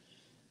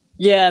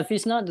 Yeah, if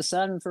he's not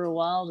deciding for a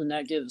while, then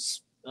that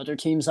gives other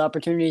teams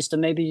opportunities to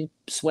maybe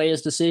sway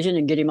his decision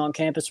and get him on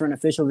campus for an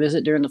official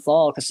visit during the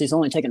fall, because he's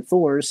only taken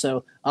 4.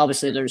 So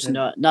obviously there's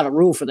not a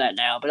rule for that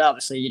now. But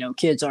obviously,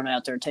 kids aren't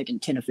out there taking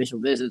 10 official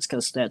visits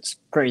because that's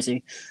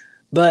crazy.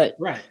 But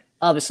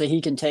obviously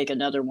he can take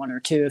another 1 or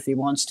 2 if he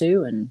wants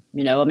to. And,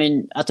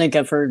 I think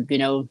I've heard,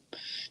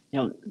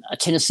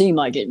 Tennessee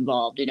might get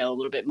involved, a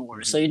little bit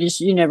more. So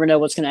you never know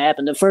what's going to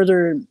happen. The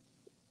further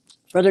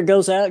it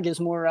goes out, it gives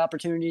more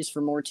opportunities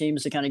for more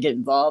teams to kind of get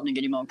involved and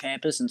get him on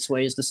campus and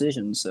sway his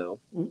decisions. So,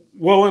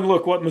 well, and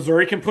look what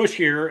Missouri can push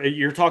here.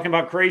 You're talking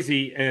about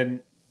crazy,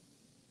 and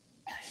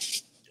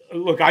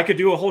look, I could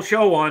do a whole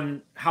show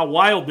on how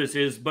wild this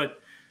is, but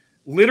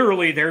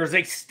literally there's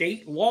a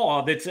state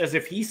law that says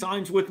if he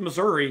signs with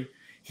Missouri,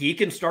 he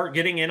can start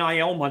getting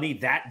NIL money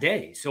that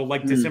day. So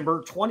like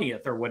December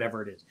 20th or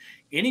whatever it is.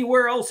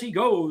 Anywhere else he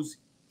goes,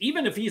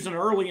 even if he's an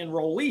early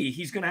enrollee,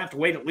 he's going to have to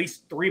wait at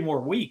least 3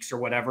 more weeks or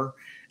whatever.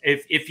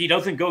 If he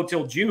doesn't go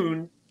till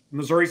June,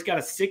 Missouri's got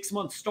a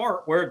 6-month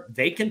start where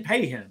they can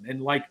pay him.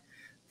 And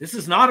this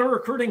is not a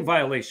recruiting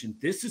violation.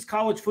 This is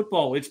college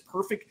football. It's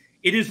perfect.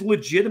 It is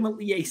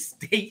legitimately a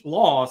state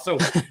law. So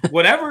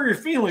whatever your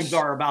feelings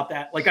are about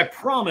that, I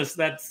promise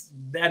that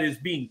is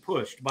being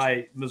pushed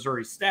by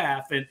Missouri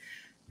staff. And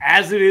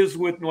as it is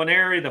with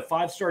Nwaneri, the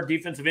 5-star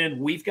defensive end,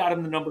 we've got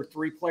him the number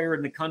 3 player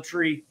in the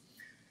country.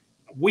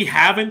 We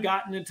haven't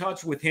gotten in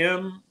touch with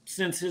him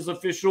since his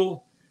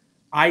official.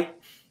 I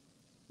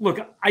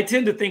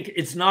tend to think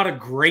it's not a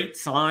great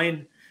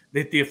sign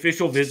that the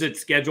official visit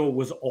schedule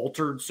was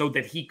altered so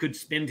that he could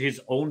spend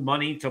his own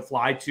money to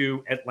fly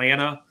to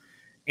Atlanta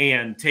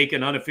and take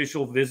an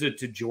unofficial visit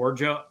to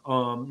Georgia.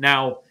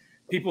 Now,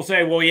 people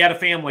say, well, he had a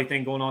family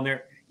thing going on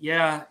there.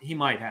 Yeah, he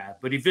might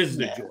have, but he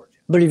visited Georgia.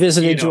 But he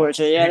visited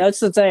Georgia. Yeah, that's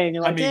the thing.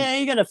 You're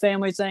you got a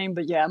family thing,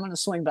 but I'm going to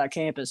swing by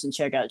campus and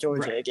check out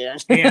Georgia again.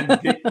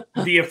 And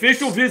the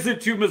official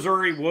visit to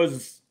Missouri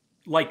was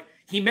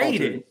he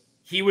made it.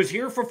 He was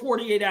here for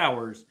 48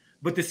 hours,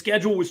 but the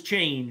schedule was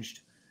changed,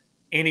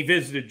 and he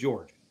visited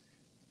Georgia.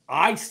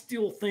 I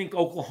still think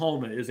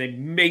Oklahoma is a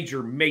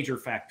major, major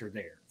factor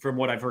there from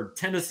what I've heard.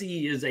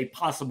 Tennessee is a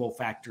possible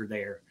factor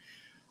there.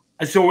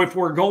 So if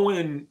we're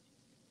going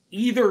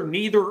either,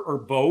 neither, or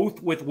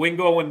both with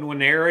Wingo and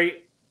Nwaneri,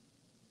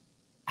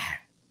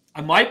 I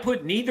might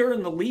put neither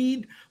in the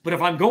lead, but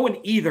if I'm going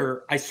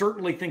either, I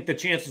certainly think the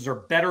chances are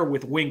better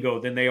with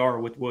Wingo than they are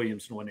with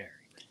Williams-Nwaneri.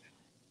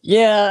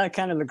 Yeah, I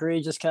kind of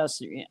agree. Just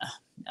because,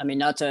 I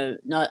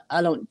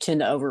don't tend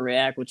to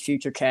overreact with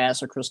future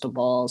casts or crystal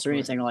balls or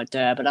anything like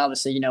that. But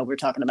obviously, we're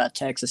talking about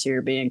Texas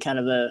here being kind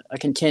of a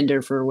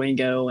contender for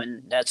Wingo,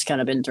 and that's kind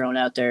of been thrown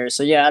out there.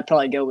 So yeah, I'd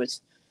probably go with.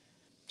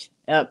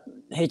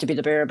 Hate to be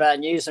the bearer of bad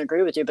news and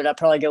agree with you, but I'd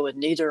probably go with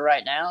neither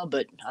right now.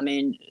 But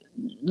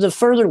the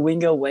further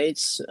Wingo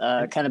waits,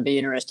 kind of be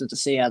interested to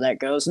see how that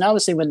goes. And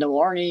obviously with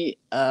Nwaneri,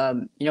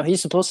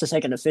 he's supposed to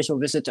take an official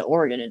visit to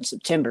Oregon in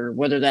September.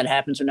 Whether that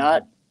happens or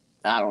not,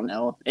 I don't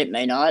know. It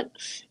may not.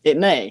 It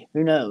may.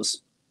 Who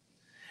knows?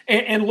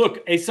 And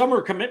look, a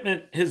summer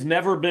commitment has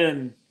never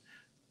been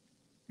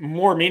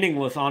more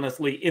meaningless,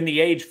 honestly, in the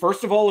age,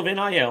 first of all, of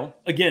NIL.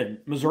 Again,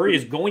 Missouri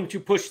is going to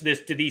push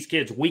this to these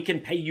kids. We can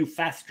pay you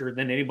faster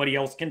than anybody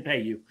else can pay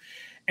you.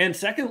 And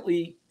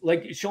secondly,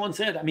 like Sean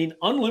said,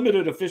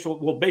 unlimited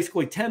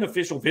basically 10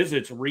 official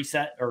visits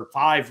reset, or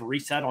 5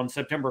 reset on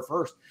September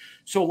 1st.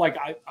 So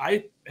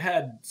I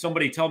had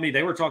somebody tell me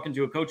they were talking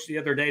to a coach the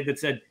other day that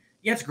said,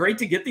 yeah, it's great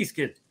to get these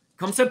kids.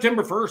 Come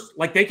September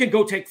 1st, they can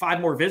go take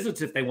 5 more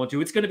visits if they want to.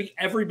 It's going to be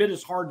every bit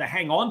as hard to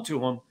hang on to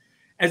them.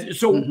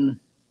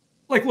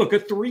 Look, a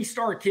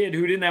 3-star kid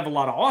who didn't have a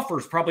lot of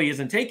offers probably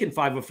isn't taking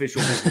 5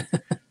 official visits.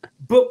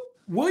 But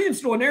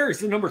Williams-Nwaneri is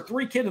the number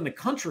 3 kid in the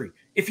country.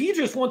 If he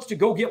just wants to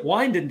go get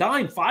wined and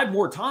dined 5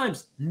 more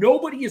times,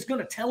 nobody is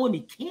going to tell him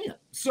he can't.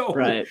 So,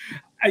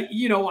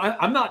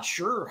 I'm not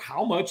sure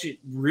how much it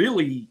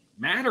really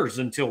matters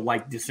until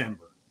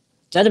December.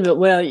 And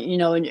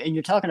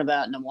you're talking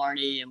about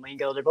Nwaneri and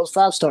Wingo. They're both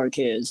 5-star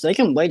kids. They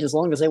can wait as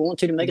long as they want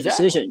to make a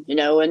decision,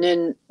 and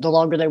then the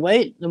longer they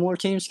wait, the more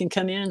teams can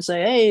come in and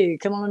say, hey,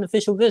 come on an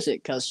official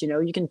visit, because,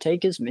 you can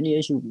take as many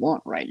as you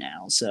want right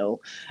now.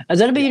 So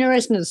that'll be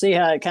interesting to see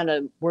how it kind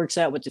of works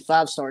out with the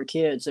 5-star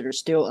kids that are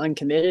still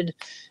uncommitted.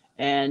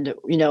 And,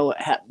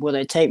 will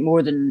they take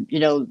more than,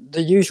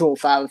 the usual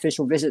 5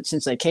 official visits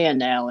since they can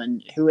now?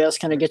 And who else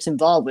kind of gets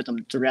involved with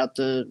them throughout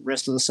the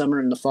rest of the summer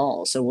and the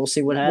fall? So we'll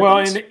see what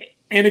happens. Well,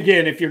 and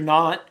again, if you're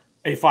not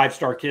a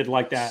 5-star kid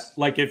like that.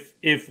 Like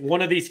if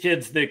one of these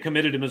kids that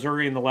committed to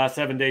Missouri in the last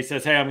 7 days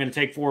says, hey, I'm going to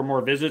take 4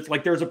 more visits,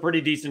 like there's a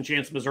pretty decent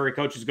chance Missouri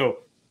coaches go,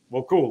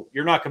 well, cool.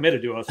 You're not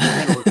committed to us.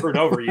 We're going to recruit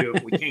over you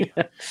if we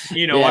can.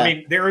 You know, I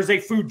mean, there is a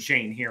food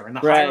chain here, and the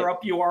higher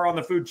up you are on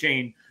the food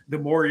chain, the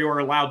more you're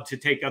allowed to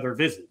take other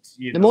visits.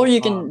 The more you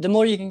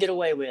can get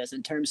away with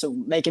in terms of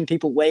making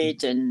people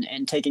wait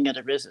and taking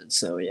other visits.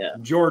 So yeah,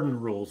 Jordan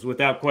rules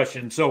without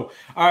question. So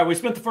all right, we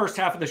spent the first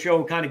half of the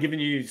show kind of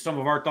giving you some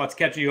of our thoughts,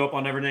 catching you up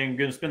on everything. I'm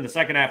going to spend the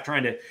second half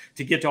trying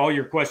to get to all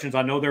your questions.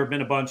 I know there have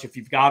been a bunch. If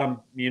you've got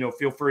them, you know,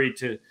 feel free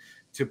to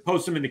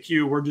post them in the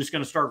queue. We're just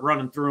going to start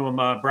running through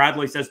them.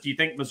 Bradley says, do you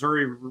think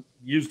Missouri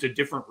used a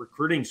different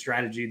recruiting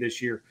strategy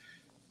this year?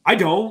 I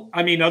don't.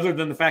 I mean, other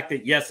than the fact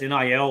that, yes,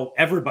 NIL,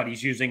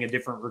 everybody's using a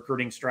different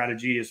recruiting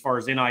strategy as far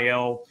as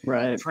NIL,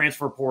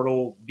 transfer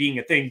portal being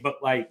a thing. But,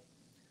 like,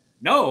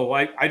 no,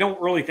 I don't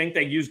really think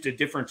they used a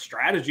different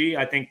strategy.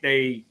 I think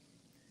they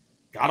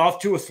got off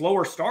to a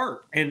slower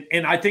start. And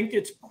I think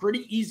it's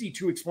pretty easy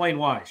to explain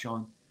why,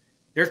 Sean.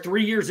 They're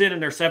 3 years in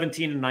and they're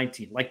 17 and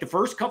 19. Like the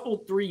first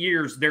 3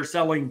 years, they're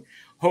selling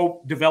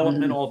hope,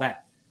 development, all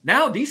that.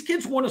 Now these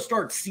kids want to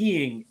start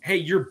seeing, hey,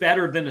 you're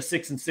better than a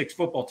 6-6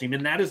 football team.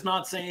 And that is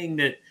not saying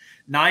that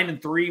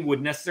 9-3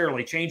 would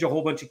necessarily change a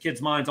whole bunch of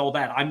kids' minds, all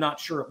that. I'm not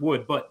sure it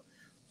would. But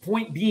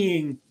point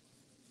being,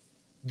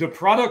 the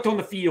product on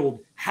the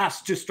field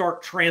has to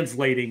start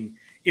translating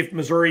if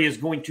Missouri is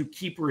going to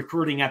keep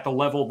recruiting at the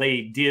level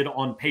they did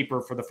on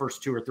paper for the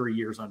first 2 or 3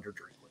 years under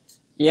Drake.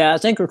 Yeah, I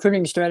think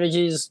recruiting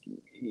strategies,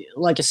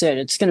 like I said,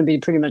 it's going to be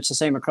pretty much the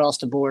same across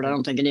the board. I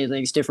don't think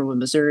anything's different with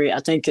Missouri.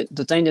 I think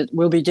the thing that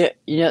will be,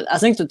 I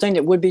think the thing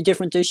that would be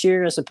different this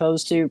year as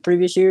opposed to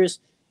previous years,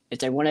 if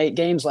they won 8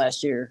 games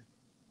last year,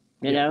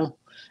 you know,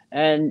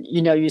 and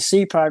you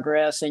see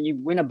progress and you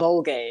win a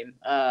bowl game.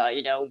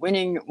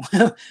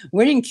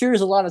 Winning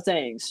cures a lot of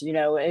things.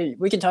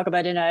 We can talk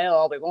about NIL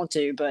all we want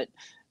to, but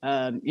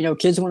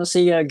kids want to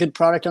see a good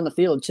product on the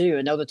field too,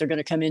 and know that they're going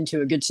to come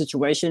into a good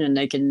situation and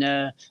they're going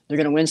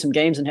to win some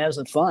games and have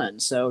some fun.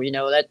 So,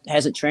 that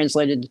hasn't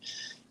translated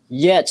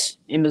yet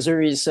in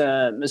Missouri's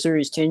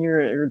tenure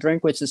or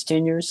Drinkwitz's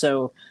tenure.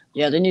 So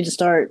yeah, they need to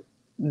start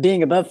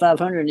being above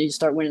 500 and need to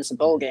start winning some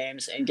bowl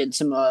games and getting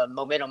some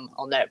momentum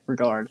on that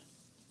regard.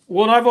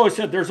 Well, and I've always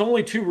said there's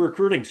only 2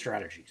 recruiting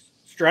strategies.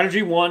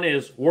 Strategy 1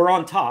 is we're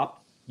on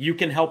top. You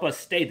can help us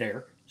stay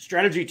there.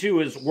 Strategy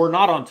 2 is we're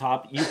not on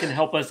top. You can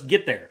help us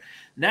get there.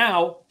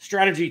 Now,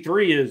 strategy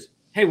 3 is,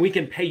 hey, we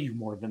can pay you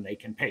more than they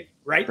can pay you,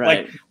 right?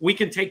 Like we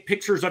can take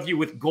pictures of you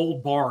with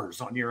gold bars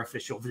on your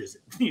official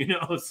visit,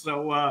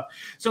 So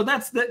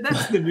that's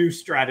the new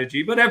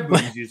strategy, but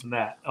everybody's using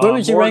that. Where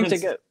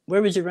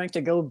would you rank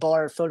the gold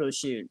bar photo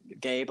shoot,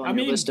 Gabe, on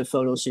your list of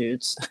photo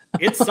shoots?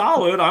 It's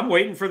solid. I'm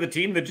waiting for the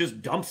team that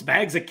just dumps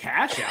bags of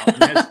cash out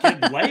and has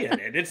kids lay in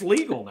it. It's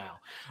legal now.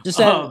 Just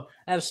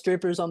have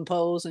strippers on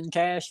poles and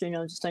cash,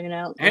 just hanging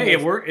out. Hey,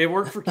 it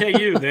worked for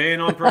KU. They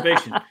ain't on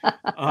probation.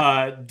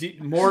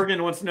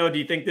 Morgan wants to know, do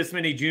you think this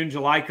many June,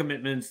 July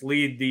commitments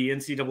lead the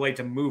NCAA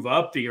to move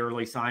up the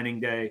early signing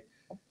day?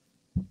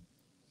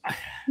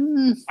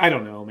 I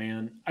don't know,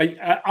 man.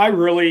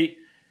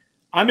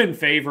 I'm in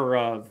favor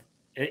of,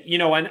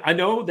 I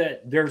know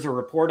that there's a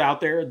report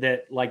out there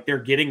that like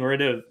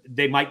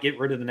they might get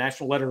rid of the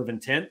national letter of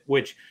intent,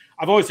 which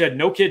I've always said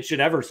no kid should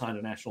ever sign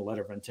a national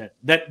letter of intent.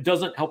 That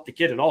doesn't help the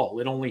kid at all.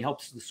 It only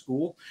helps the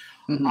school.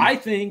 I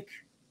think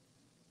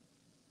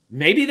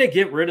maybe they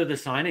get rid of the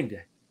signing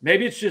day.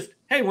 Maybe it's just,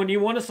 hey, when you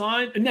want to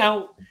sign,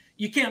 now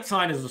you can't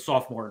sign as a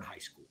sophomore in high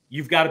school.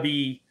 You've got to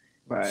be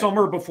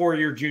somewhere before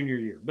your junior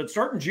year. But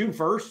starting June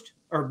 1st,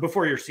 or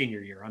before your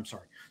senior year,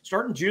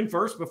 starting June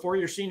 1st before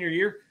your senior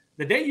year,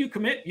 the day you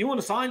commit, you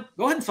want to sign,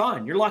 go ahead and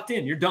sign. You're locked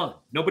in. You're done.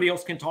 Nobody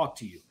else can talk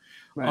to you.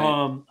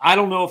 I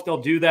don't know if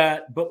they'll do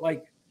that, but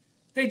like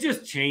they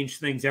just change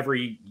things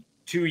every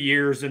 2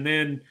 years. And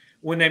then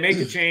when they make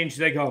a change,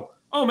 they go,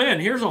 oh man,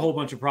 here's a whole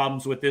bunch of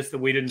problems with this that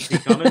we didn't see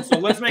coming. So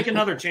let's make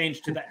another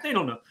change to that. They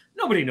don't know.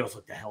 Nobody knows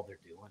what the hell they're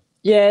doing.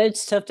 Yeah,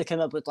 it's tough to come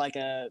up with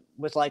a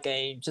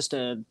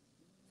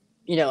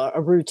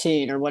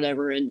routine or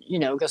whatever. And,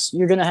 because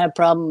you're going to have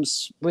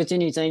problems with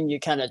anything you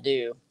kind of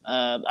do.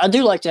 I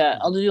do like that.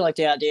 I do like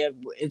the idea of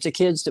if the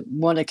kids that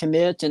want to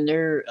commit and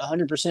they're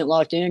 100%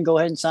 locked in, go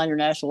ahead and sign your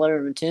national letter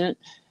of intent,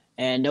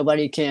 and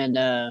nobody can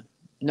talk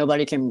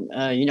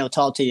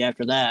to you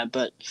after that.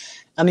 But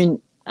I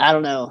mean, I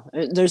don't know.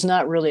 There's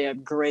not really a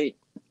great,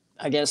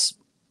 I guess,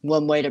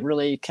 one way to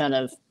really kind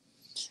of,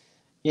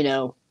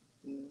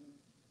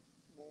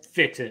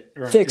 fix it.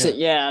 Fix it.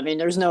 Yeah. I mean,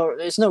 there's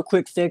no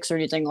quick fix or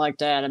anything like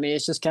that. I mean,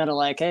 it's just kind of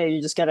like, hey,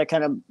 you just got to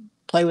kind of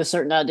play with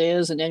certain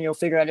ideas and then you'll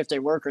figure out if they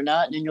work or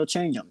not, and then you'll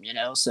change them,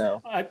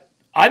 so.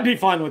 I'd be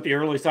fine with the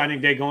early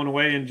signing day going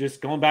away and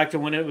just going back to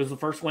when it was the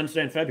first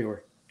Wednesday in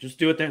February. Just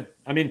do it then.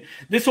 I mean,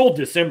 this whole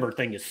December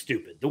thing is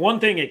stupid. The one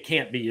thing it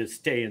can't be is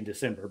stay in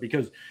December,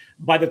 because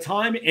by the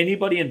time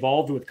anybody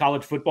involved with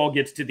college football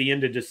gets to the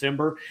end of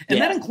December, and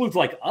that includes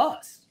like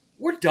us,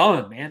 we're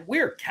done, man.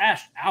 We're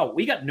cashed out.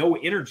 We got no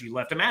energy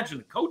left. Imagine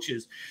the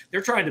coaches.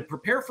 They're trying to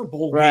prepare for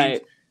bowl games.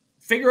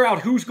 figure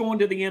out who's going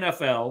to the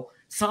NFL,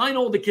 sign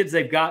all the kids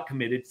they've got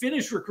committed,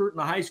 finish recruiting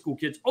the high school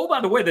kids. Oh, by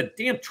the way, the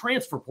damn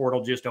transfer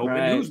portal just opened.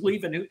 Right. Who's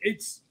leaving?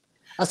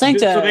 I think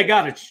so they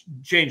got to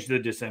change the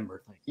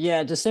December thing.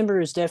 Yeah, December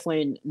is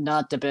definitely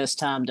not the best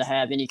time to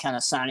have any kind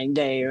of signing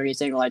day or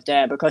anything like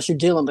that because you're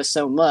dealing with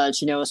so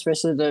much,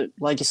 especially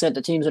like you said,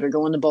 the teams that are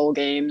going to bowl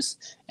games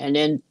and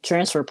then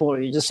transfer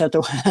portal. You just have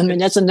to, I mean,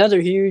 that's another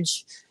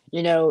huge,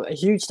 a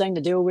huge thing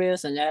to deal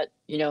with. And that,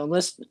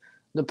 unless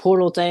the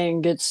portal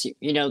thing gets,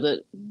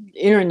 the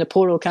entering the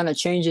portal kind of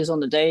changes on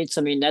the dates.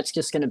 I mean, that's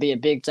just going to be a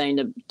big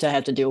thing to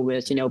have to deal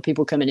with,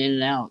 people coming in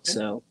and out.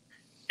 So.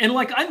 And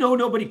I know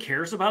nobody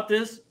cares about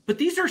this, but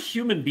these are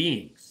human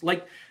beings.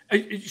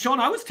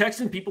 Sean, I was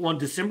texting people on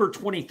December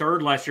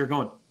 23rd last year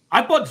going,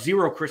 I bought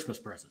 0 Christmas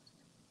presents.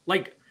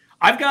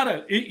 I've got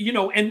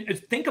to, and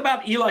think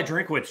about Eli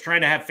Drinkowitz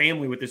trying to have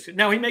family with this.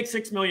 Now he makes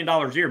 $6 million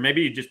a year.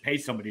 Maybe he just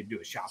pays somebody to do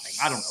his shopping.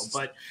 I don't know.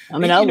 But I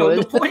mean, I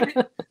would.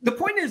 The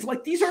point is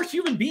these are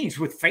human beings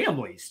with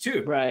families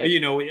too, right?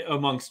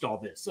 Amongst all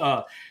this.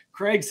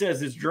 Craig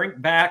says, is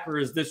Drink back or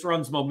is this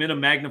run's momentum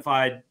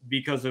magnified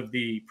because of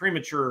the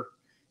premature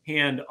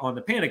hand on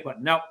the panic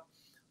button? Now,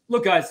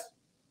 look, guys,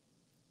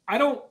 I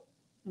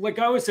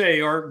always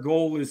say, our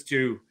goal is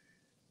to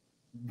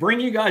bring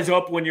you guys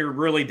up when you're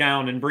really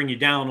down and bring you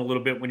down a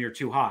little bit when you're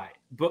too high.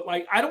 But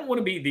I don't want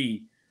to be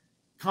the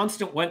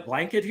constant wet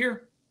blanket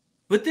here.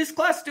 But this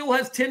class still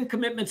has 10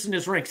 commitments and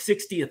is ranked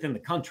 60th in the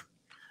country.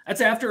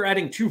 That's after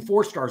adding 2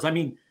 4-stars. I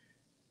mean,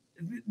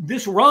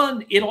 this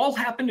run, it all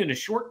happened in a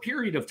short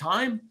period of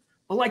time.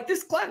 But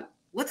this class,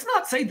 let's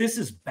not say this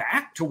is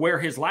back to where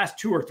his last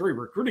 2 or 3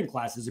 recruiting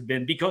classes have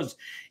been, because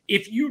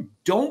if you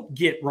don't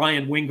get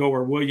Ryan Wingo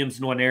or Williams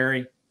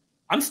Nwaneri,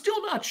 I'm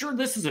still not sure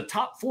this is a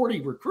top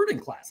 40 recruiting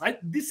class.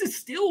 This is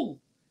still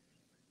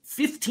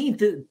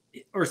 15th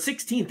or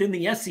 16th in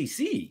the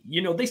SEC.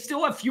 They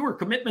still have fewer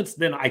commitments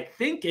than I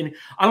think. And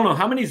I don't know,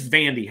 how many does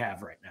Vandy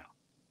have right now?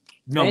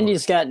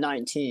 Vandy's got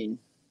 19.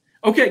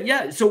 Okay,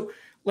 yeah. So,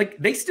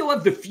 they still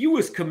have the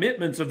fewest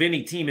commitments of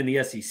any team in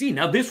the SEC.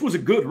 Now, this was a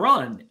good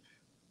run.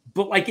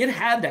 But it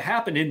had to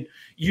happen. And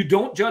you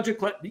don't judge a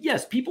class.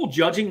 Yes, people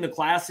judging the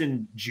class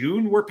in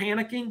June were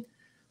panicking,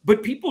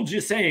 but people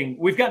just saying,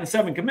 we've gotten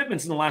 7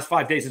 commitments in the last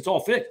 5 days, it's all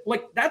fixed.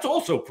 That's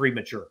also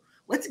premature.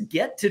 Let's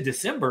get to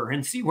December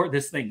and see where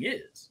this thing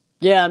is.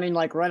 Yeah, I mean,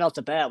 right off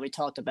the bat, we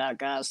talked about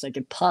guys they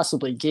could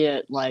possibly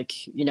get. We're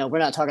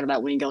not talking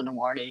about Wingo and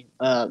Nwaneri.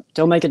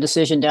 They'll make a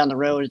decision down the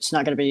road. It's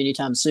not going to be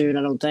anytime soon,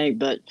 I don't think.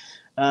 But,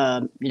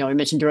 we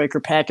mentioned Drake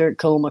Kirkpatrick,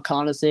 Cole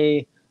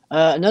McConaughey.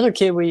 Another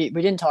kid we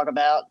didn't talk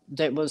about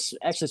that was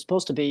actually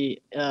supposed to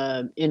be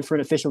in for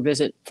an official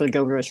visit for the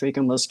Go Rush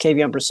Weekend was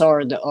Kavion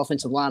Broussard, the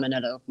offensive lineman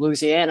out of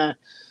Louisiana.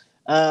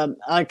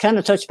 I kind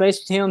of touched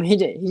base with him.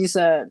 He's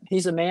a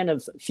man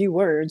of few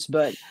words,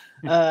 but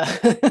he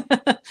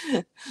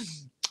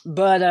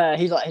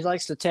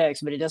likes to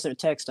text, but he doesn't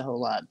text a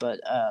whole lot. But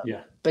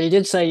he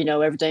did say,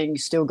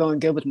 everything's still going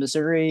good with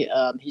Missouri.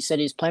 He said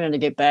he's planning to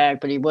get back,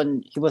 but he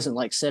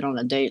wasn't set on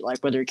a date,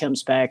 whether he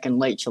comes back in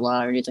late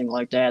July or anything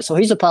like that. So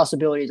he's a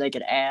possibility they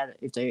could add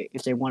if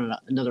they want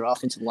another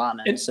offensive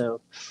lineman.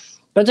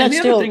 But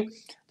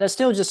that's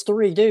still just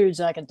 3 dudes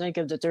I can think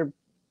of that they're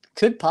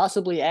could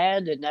possibly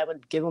add, and that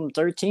would give them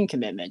 13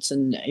 commitments.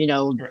 And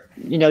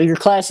your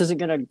class isn't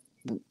going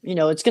to,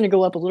 it's going to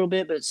go up a little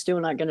bit, but it's still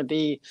not going to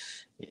be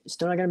in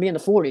the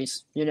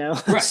 40s.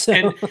 Right.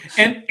 So.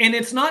 And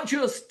it's not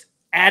just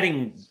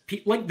adding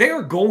people.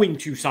 They're going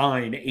to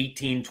sign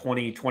 18,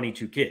 20,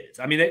 22 kids.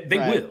 I mean, they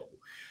right. will.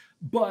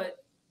 But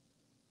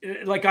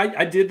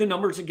I did the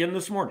numbers again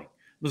this morning.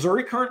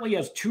 Missouri currently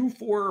has 2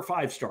 4 or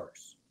 5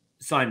 stars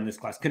signed in this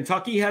class.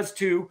 Kentucky has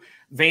 2.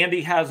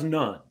 Vandy has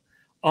none.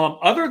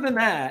 Other than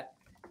that,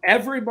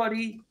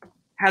 everybody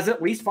has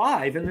at least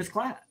 5 in this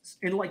class.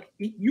 And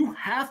you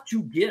have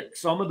to get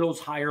some of those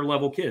higher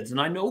level kids.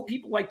 And I know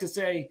people like to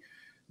say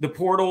the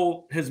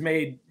portal has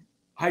made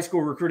high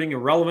school recruiting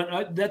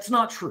irrelevant. That's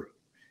not true.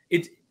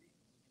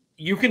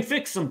 You can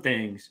fix some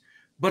things,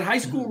 but high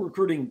school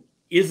recruiting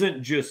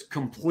isn't just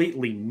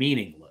completely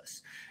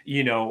meaningless,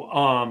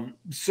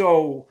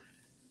 so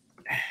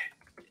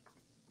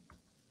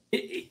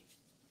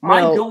I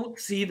don't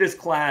see this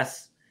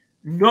class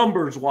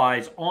numbers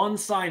wise on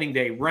signing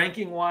day,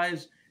 ranking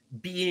wise,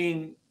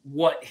 being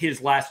what his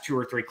last 2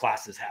 or 3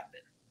 classes have been.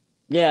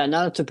 Yeah,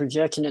 not at the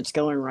projection it's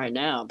going right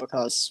now,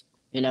 because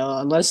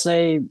unless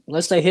they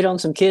hit on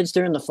some kids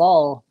during the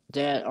fall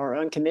that are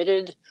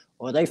uncommitted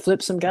or they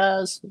flip some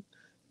guys,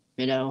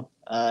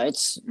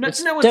 it's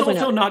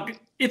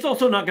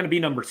also not going to be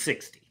number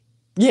 60.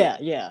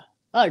 Yeah,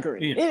 I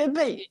agree. Yeah.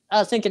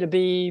 I think it'd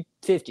be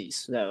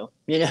 50s though.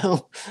 Yeah.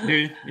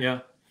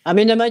 I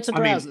mean, they might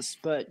surprise us,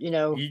 but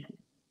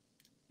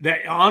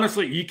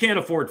honestly, you can't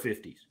afford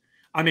 50s.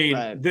 I mean,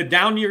 right. the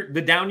down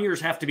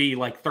years have to be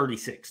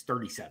 36,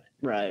 37.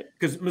 Right.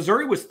 Because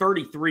Missouri was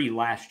 33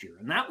 last year,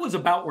 and that was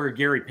about where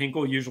Gary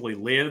Pinkel usually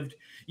lived.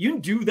 You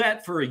do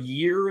that for a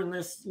year in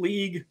this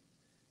league.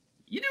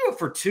 You do it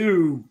for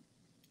 2,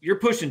 you're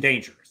pushing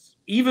dangerous,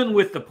 even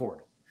with the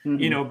portal.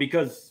 Mm-hmm.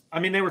 because, I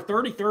mean, they were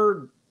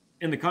 33rd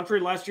in the country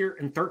last year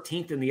and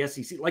 13th in the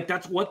SEC. Like,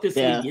 that's what this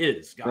league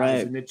is, guys.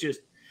 Right. And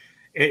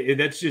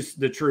that's just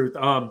the truth.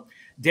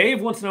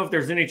 Dave wants to know if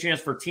there's any chance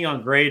for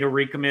Tion Gray to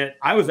recommit.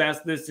 I was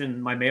asked this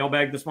in my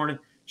mailbag this morning.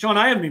 Sean,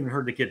 I haven't even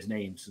heard the kid's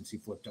name since he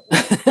flipped to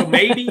Oregon. So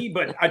maybe,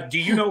 but do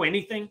you know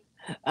anything?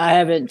 I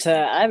haven't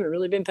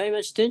really been paying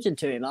much attention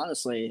to him,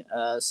 honestly.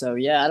 So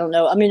yeah, I don't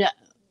know. I mean,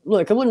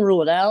 look, I wouldn't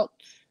rule it out.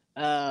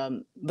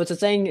 But the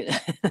thing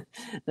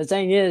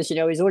is,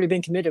 he's already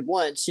been committed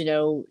once.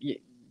 You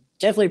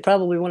definitely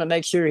probably want to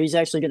make sure he's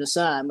actually going to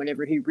sign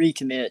whenever he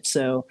recommits.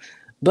 So,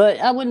 but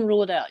I wouldn't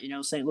rule it out.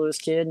 St. Louis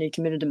kid, and he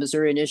committed to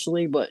Missouri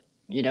initially, but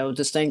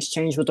does things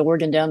change with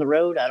Oregon down the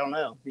road? I don't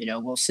know.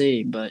 We'll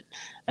see. But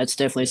that's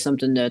definitely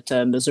something that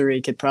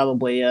Missouri could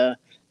probably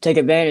take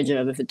advantage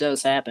of if it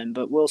does happen.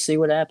 But we'll see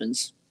what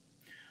happens.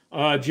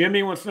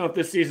 Jimmy wants to know if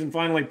this season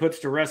finally puts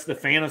to rest the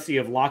fantasy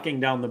of locking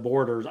down the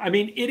borders. I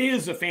mean, it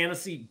is a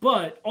fantasy,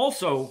 but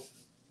also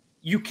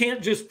you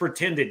can't just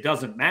pretend it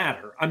doesn't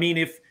matter. I mean,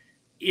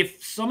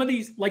 if some of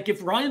these, like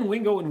if Ryan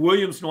Wingo and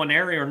Williams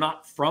Nwaneri are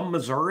not from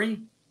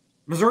Missouri,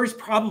 Missouri's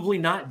probably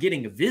not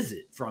getting a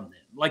visit from them.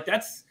 Like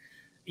that's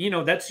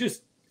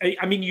just,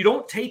 I mean, you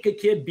don't take a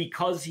kid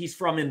because he's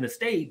from in the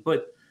state,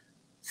 but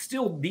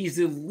still these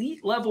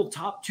elite level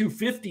top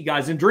 250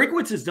 guys, and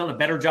Drinkwitz has done a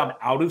better job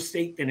out of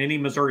state than any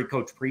Missouri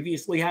coach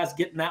previously has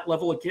getting that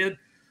level of kid.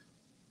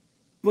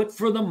 But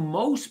for the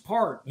most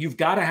part, you've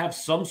got to have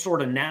some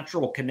sort of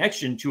natural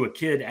connection to a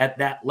kid at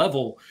that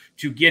level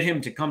to get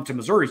him to come to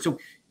Missouri. So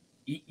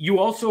you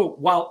also,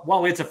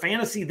 while it's a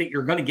fantasy that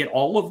you're going to get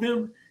all of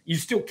them, you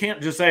still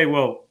can't just say,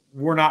 well,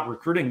 we're not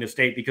recruiting the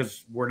state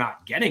because we're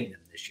not getting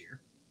them this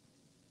year.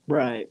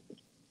 Right.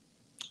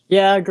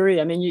 Yeah, I agree.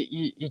 I mean,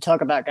 you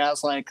talk about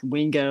guys like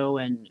Wingo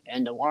and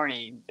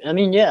Nwaneri. I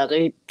mean, yeah,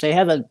 they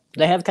have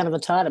kind of a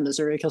tie to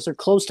Missouri because they're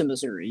close to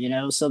Missouri,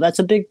 So that's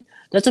a big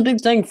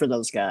thing for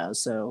those guys.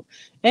 So,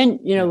 and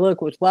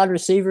look, with wide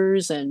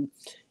receivers and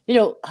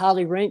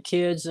highly ranked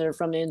kids that are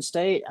from the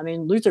in-state. I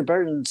mean, Luther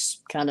Burton's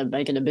kind of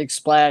making a big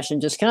splash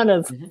and just kind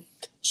of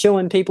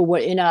showing people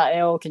what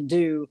NIL can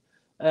do.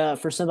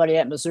 For somebody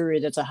at Missouri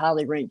that's a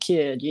highly ranked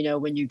kid,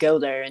 when you go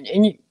there and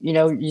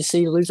you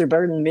see Luther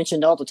Burton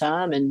mentioned all the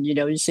time and,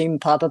 you see him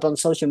pop up on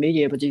social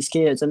media with these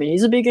kids. I mean,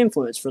 he's a big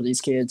influence for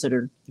these kids that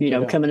are,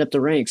 coming up the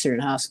ranks here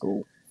in high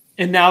school.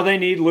 And now they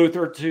need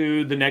Luther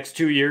to the next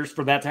 2 years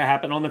for that to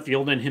happen on the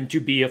field and him to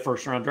be a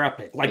first-round draft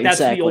pick. Like that's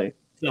the old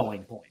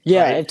selling point.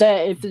 Yeah, right?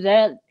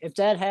 if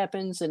that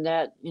happens and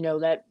that,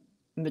 that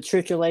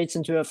matriculates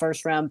into a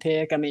first-round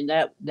pick, I mean,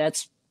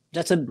 that's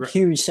a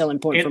huge selling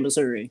point for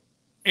Missouri.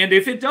 And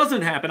if it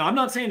doesn't happen, I'm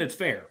not saying it's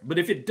fair, but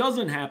if it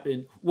doesn't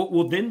happen, what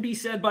will then be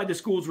said by the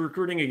schools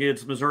recruiting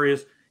against Missouri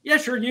is, yeah,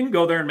 sure, you can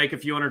go there and make a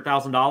few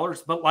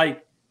 $100,000, but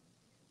like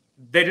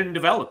they didn't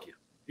develop you.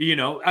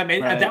 I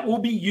mean, that will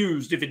be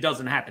used if it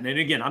doesn't happen. And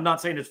again, I'm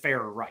not saying it's fair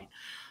or right.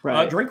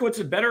 Drinkwitz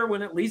is better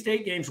when at least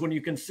 8 games when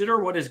you consider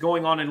what is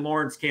going on in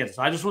Lawrence, Kansas.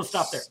 I just want to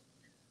stop there.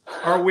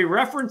 Are we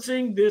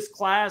referencing this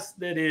class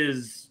that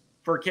is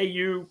for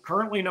KU,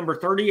 currently number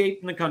 38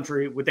 in the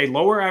country with a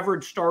lower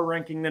average star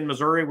ranking than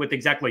Missouri with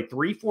exactly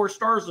 3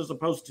 4-stars as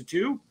opposed to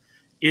 2?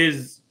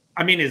 Is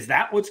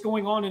that what's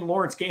going on in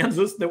Lawrence,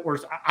 Kansas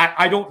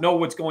I don't know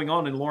what's going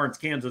on in Lawrence,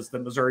 Kansas that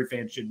Missouri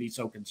fans should be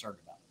so concerned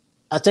about?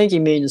 I think he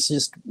means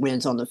just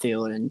wins on the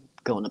field and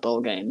going to bowl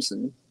games.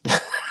 And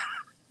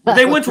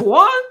they went to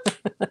one?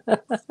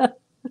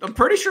 I'm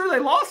pretty sure they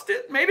lost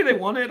it. Maybe they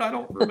won it. I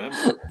don't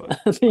remember.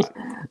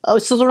 But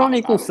so they're on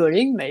equal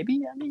footing,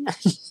 maybe?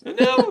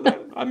 Look,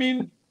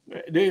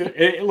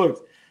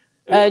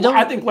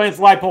 I think Lance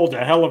Leipold's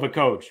a hell of a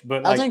coach,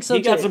 but I think so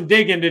he got some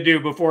digging to do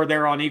before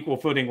they're on equal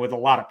footing with a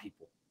lot of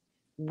people.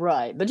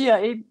 Right. But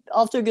yeah,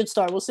 off to a good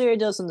start. We'll see how he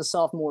does in the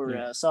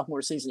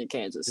sophomore season in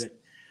Kansas.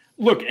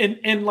 Look,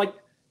 and like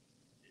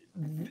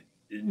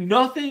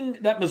nothing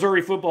that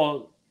Missouri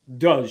football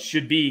does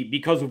should be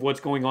because of what's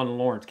going on in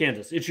Lawrence,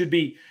 Kansas. It should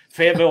be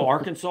Fayetteville,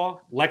 Arkansas,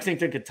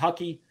 Lexington,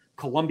 Kentucky,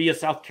 Columbia,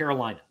 South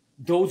Carolina.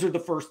 Those are the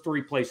first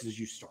 3 places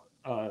you start.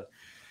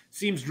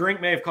 Seems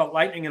Drink may have caught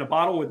lightning in a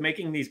bottle with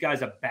making these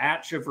guys a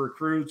batch of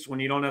recruits when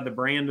you don't have the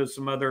brand of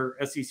some other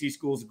SEC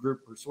schools.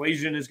 Group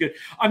persuasion is good.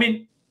 I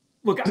mean,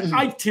 look,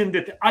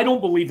 I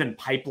don't believe in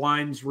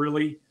pipelines,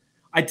 really.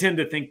 I tend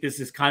to think this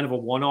is kind of a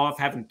one-off,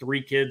 having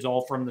 3 kids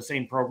all from the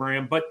same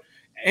program. But,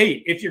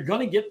 hey, if you're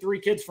going to get 3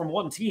 kids from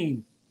one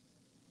team,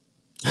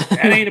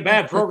 that ain't a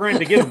bad program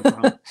to get them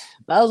from.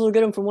 Might as well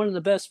get them from one of the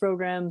best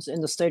programs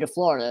in the state of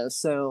Florida.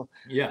 So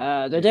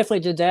they definitely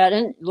did that.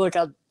 And look,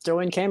 I'll throw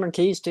in Cameron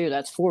Keys too.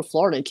 That's 4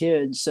 Florida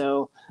kids.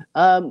 So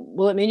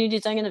will it mean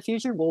anything in the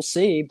future? We'll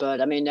see. But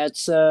I mean,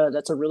 that's a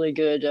really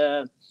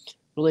good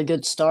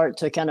start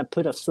to kind of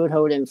put a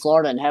foothold in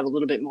Florida and have a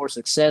little bit more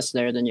success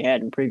there than you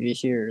had in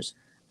previous years.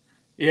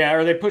 Yeah,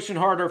 are they pushing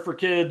harder for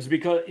kids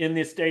because in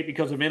this state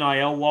because of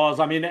NIL laws?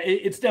 I mean,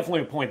 it's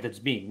definitely a point that's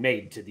being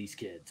made to these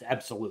kids.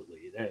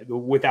 Absolutely,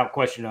 without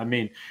question. I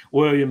mean,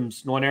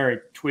 Williams Nwaneri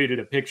tweeted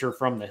a picture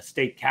from the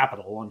state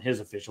capitol on his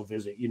official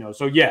visit.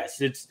 So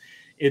yes,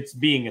 it's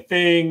being a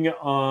thing.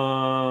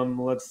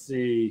 Let's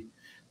see.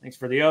 Thanks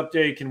for the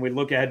update. Can we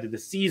look ahead to the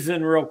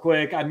season real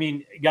quick? I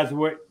mean, guys,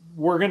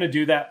 we're going to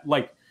do that.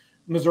 Like,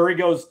 Missouri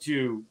goes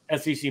to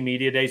SEC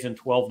Media Days in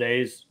 12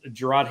 days.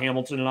 Gerard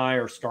Hamilton and I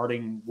are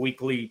starting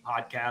weekly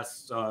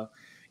podcasts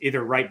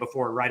either right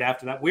before or right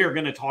after that. We are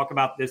going to talk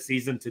about this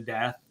season to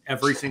death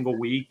every single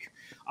week.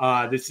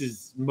 This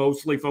is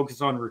mostly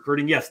focused on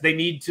recruiting. Yes, they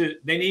need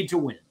to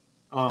win.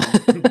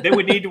 They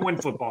would need to win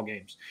football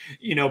games,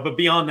 but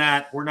beyond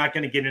that, we're not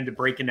going to get into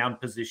breaking down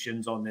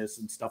positions on this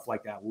and stuff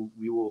like that.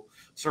 We will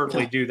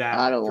certainly do that.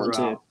 I don't want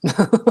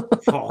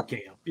to. Fall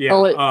camp. Yeah.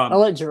 I'll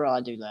let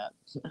Gerard do that.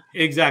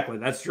 Exactly.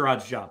 That's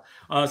Gerard's job.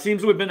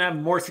 Seems we've been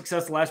having more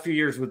success the last few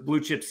years with blue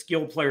chip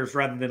skill players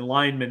rather than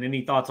linemen.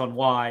 Any thoughts on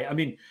why? I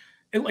mean,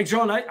 like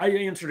John, I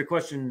answered a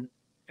question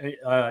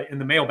in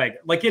the mailbag.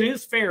 Like, it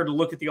is fair to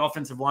look at the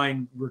offensive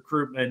line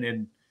recruitment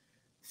and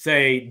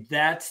say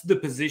that's the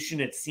position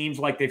it seems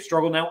like they've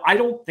struggled. Now, I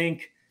don't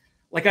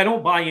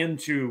buy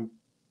into,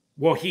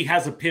 well, he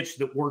has a pitch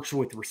that works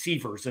with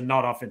receivers and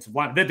not offensive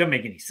line. That doesn't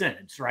make any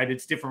sense, right?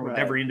 It's different with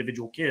every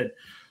individual kid.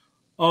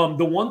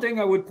 The one thing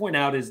I would point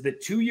out is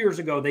that 2 years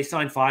ago, they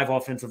signed 5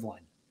 offensive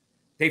linemen.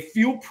 They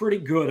feel pretty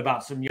good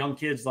about some young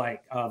kids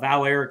like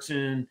Val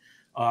Erickson,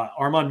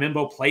 Armand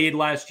Mimbo played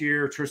last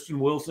year, Tristan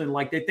Wilson.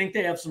 Like, they think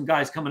they have some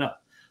guys coming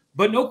up.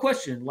 But no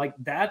question, like,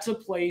 that's a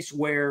place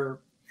where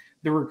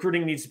the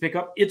recruiting needs to pick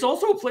up. It's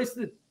also a place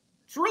that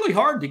it's really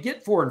hard to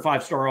get 4- and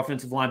 5-star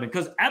offensive linemen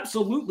because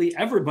absolutely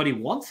everybody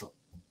wants them.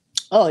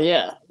 Oh,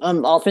 yeah.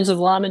 Offensive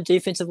linemen,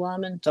 defensive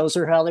linemen, those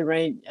are highly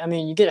ranked. I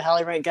mean, you get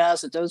highly ranked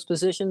guys at those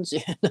positions.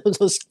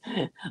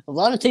 A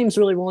lot of teams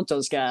really want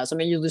those guys. I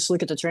mean, you just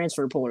look at the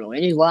transfer portal.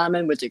 Any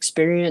lineman with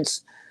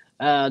experience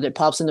that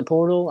pops in the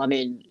portal, I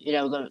mean,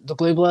 the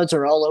Blue Bloods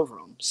are all over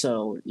them.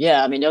 So,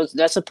 yeah, I mean,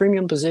 that's a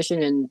premium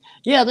position. And,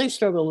 yeah, they've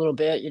struggled a little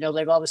bit.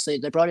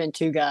 They brought in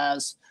 2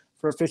 guys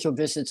for official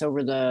visits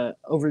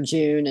over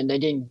June, and they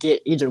didn't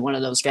get either one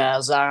of those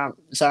guys.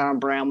 Zion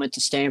Brown went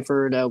to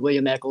Stanford.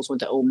 William Eccles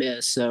went to Ole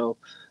Miss. So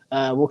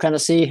we'll kind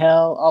of see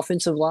how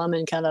offensive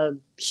lineman kind of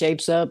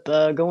shapes up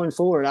going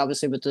forward,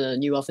 obviously with the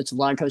new offensive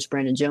line coach,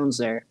 Brandon Jones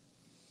there.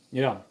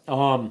 Yeah.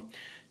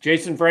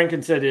 Jason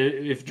Franken said,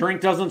 if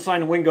Drink doesn't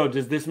sign Wingo,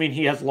 does this mean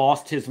he has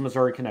lost his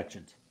Missouri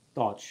connections?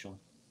 Thoughts, Sean?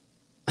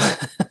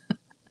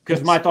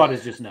 Because my thought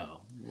is just no.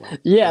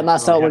 Yeah, my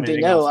thought would be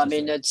no. I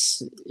mean,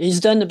 he's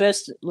done the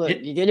best. Look,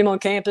 you get him on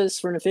campus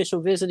for an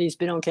official visit. He's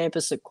been on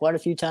campus quite a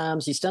few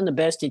times. He's done the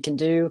best he can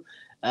do.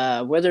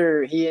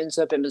 Whether he ends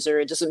up in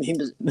Missouri doesn't mean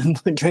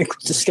Drake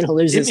was just going to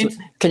lose his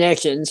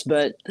connections.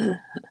 But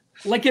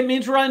like, it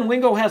means Ryan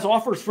Wingo has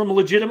offers from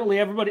legitimately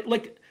everybody.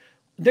 Like,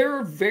 there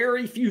are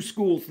very few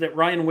schools that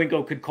Ryan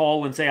Wingo could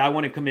call and say, I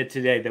want to commit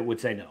today, that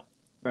would say no.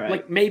 Right.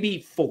 Like,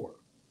 maybe 4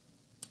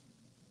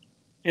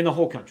 in the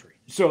whole country.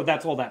 So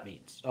that's all that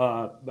means.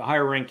 The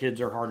higher ranked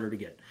kids are harder to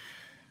get.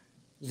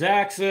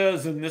 Zach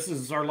says, and this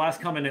is our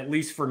last comment, at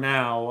least for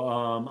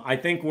now, I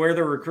think where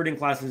the recruiting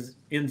classes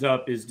ends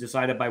up is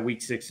decided by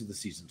week 6 of the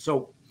season.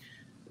 So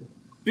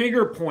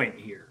bigger point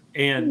here.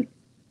 And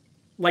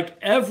like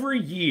every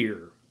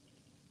year,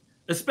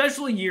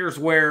 especially years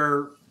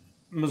where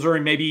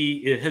Missouri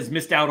maybe has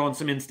missed out on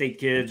some in-state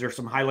kids or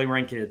some highly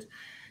ranked kids,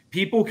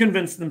 people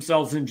convince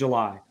themselves in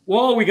July, well,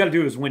 all we got to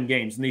do is win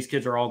games and these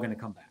kids are all going to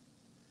come back.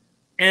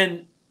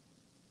 And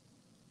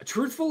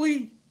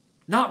truthfully,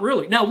 not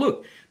really. Now,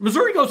 look,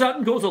 Missouri goes out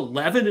and goes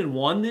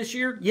 11-1 this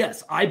year.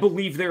 Yes, I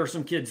believe there are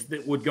some kids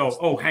that would go,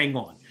 oh, hang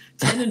on.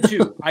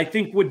 10-2, I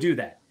think would do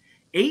that.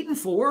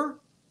 8-4,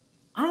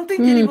 I don't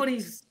think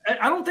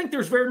I don't think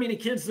there's very many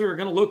kids that are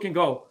going to look and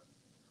go,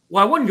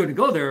 well, I wasn't going to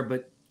go there,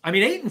 but I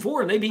mean,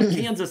 8-4 and they beat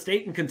Kansas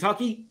State and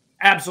Kentucky.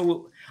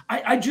 Absolutely.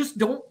 I just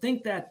don't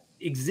think that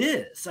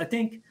exists. I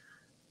think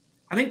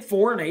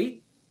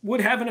 4-8 would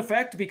have an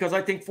effect because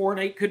I think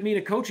 4-8 could mean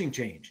a coaching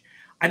change.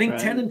 I think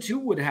 10-2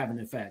 would have an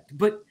effect.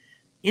 But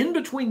in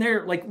between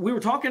there, like we were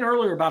talking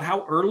earlier about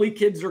how early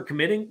kids are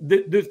committing,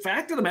 the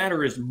fact of the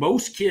matter is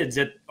most kids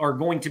that are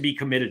going to be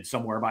committed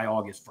somewhere by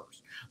August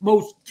 1st.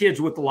 Most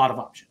kids with a lot of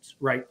options,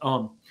 right?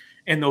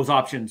 And those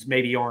options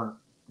maybe aren't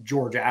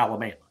Georgia,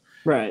 Alabama.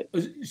 Right.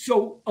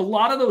 So a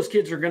lot of those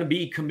kids are going to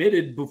be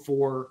committed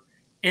before,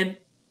 and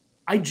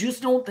I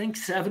just don't think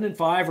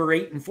 7-5 or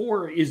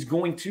 8-4 is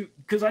going to,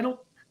 because I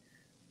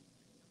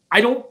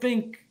don't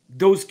think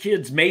those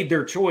kids made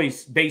their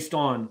choice based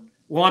on,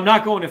 well, I'm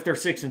not going if they're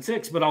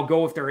 6-6, but I'll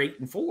go if they're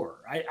 8-4.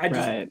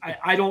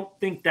 I don't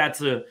think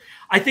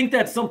I think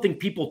that's something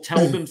people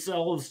tell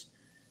themselves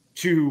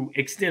to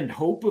extend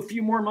hope a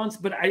few more months,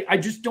 but I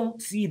just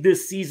don't see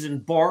this season,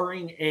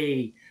 barring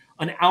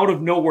an out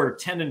of nowhere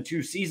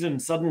 10-2 season,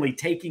 suddenly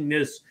taking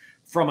this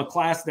from a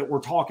class that we're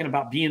talking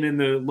about being in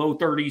the low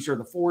 30s or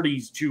the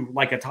 40s to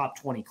like a top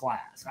 20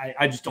 class.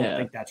 I just don't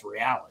think that's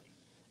reality.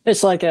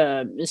 It's like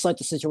the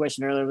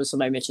situation earlier when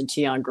somebody mentioned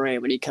Tion Gray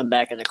when he come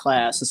back into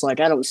class. It's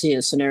like I don't see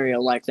a scenario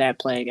like that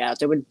playing out.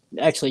 That would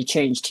actually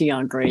change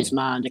Tion Gray's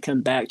mind to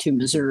come back to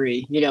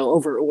Missouri,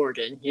 over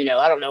Oregon.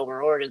 I don't know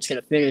where Oregon's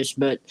going to finish,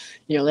 but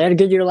they had a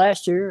good year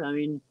last year. I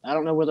mean, I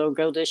don't know where they'll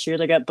go this year.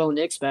 They got Bo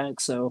Nix back,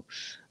 so.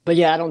 But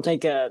yeah, I don't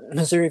think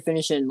Missouri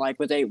finishing like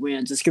with 8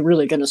 wins is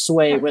really going to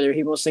sway whether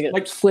he wants to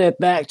get flip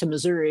back to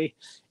Missouri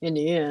in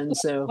the end.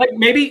 So like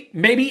maybe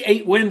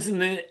 8 wins,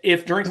 and then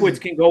if Drinkwitz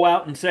can go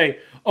out and say,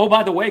 "Oh,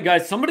 by the way,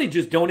 guys, somebody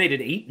just donated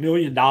 $8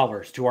 million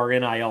to our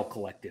NIL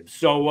collective,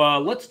 so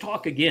let's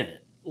talk again."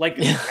 Like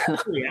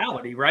that's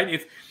reality, right?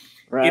 If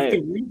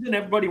the reason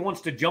everybody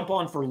wants to jump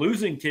on for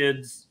losing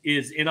kids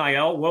is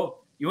NIL,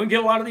 well, you want to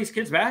get a lot of these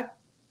kids back,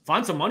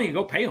 find some money and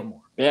go pay them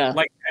more. Yeah,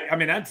 like I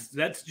mean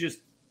that's just.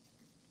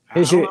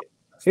 Here's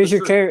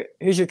your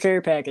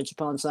care package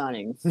upon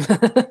signing.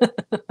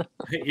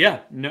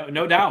 Yeah,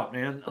 no doubt,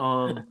 man.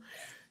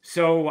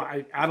 So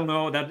I don't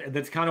know,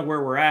 that's kind of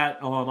where we're at.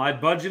 I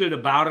budgeted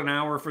about an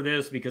hour for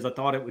this because I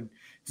thought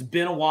it's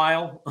been a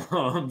while.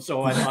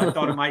 So I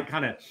thought it might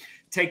kind of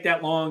take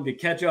that long to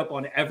catch up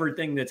on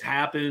everything that's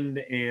happened.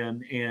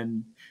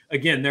 And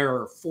again, there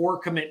are 4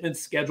 commitments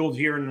scheduled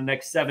here in the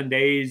next 7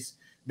 days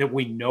that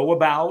we know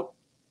about.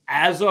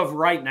 As of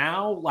right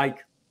now,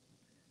 like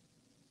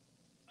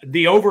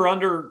the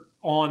over-under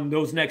on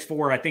those next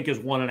 4, I think, is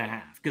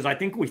 1.5. Because I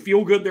think we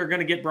feel good they're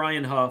going to get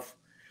Brian Huff.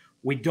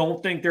 We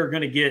don't think they're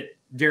going to get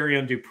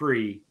Darian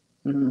Dupree.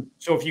 Mm-hmm.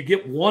 So if you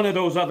get one of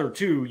those other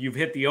 2, you've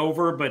hit the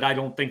over, but I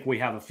don't think we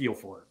have a feel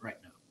for it right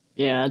now.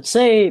 Yeah, I'd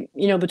say,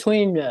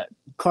 between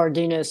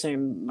Cardenas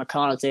and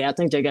McConaughey, I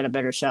think they got a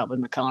better shot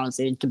with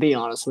McConaughey, to be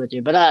honest with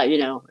you. But,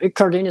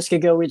 Cardenas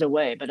could go either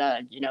way.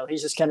 But,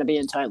 he's just kind of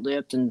being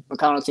tight-lipped, and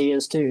McConaughey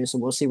is too. So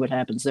we'll see what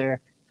happens there.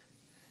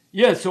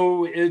 Yeah,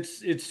 so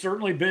it's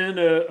certainly been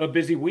a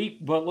busy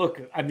week, but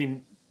look, I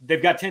mean,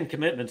 they've got 10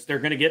 commitments. They're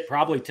going to get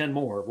probably 10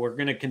 more. We're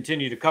going to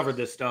continue to cover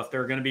this stuff.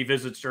 There are going to be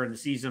visits during the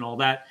season. All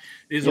that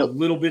is a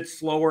little bit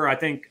slower. I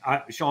think,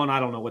 Sean,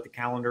 I don't know what the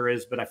calendar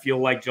is, but I feel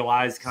like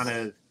July is kind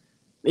of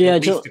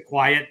at least a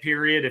quiet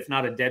period, if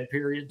not a dead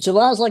period.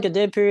 July's like a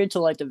dead period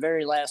till like the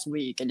very last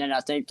week, and then I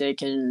think they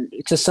can,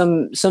 because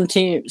some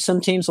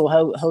teams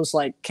will host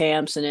like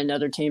camps, and then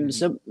other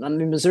teams. Mm-hmm. I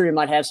mean, Missouri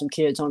might have some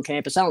kids on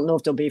campus. I don't know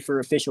if they'll be for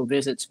official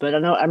visits, but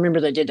I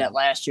remember they did that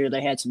last year.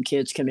 They had some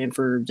kids come in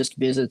for just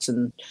visits,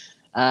 and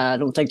I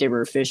don't think they were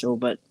official,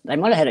 but they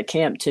might have had a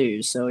camp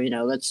too. So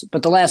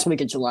but the last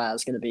week of July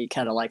is going to be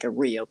kind of like a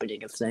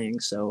reopening of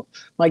things. So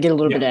might get a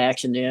little bit of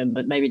action in,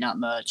 but maybe not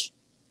much.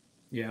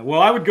 Yeah,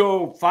 well, I would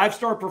go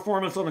 5-star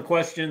performance on the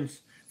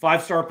questions,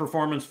 5-star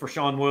performance for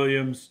Sean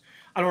Williams.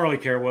 I don't really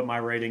care what my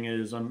rating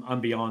is. I'm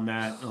beyond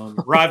that.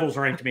 Rivals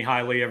ranked me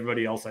highly.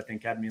 Everybody else, I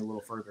think, had me a little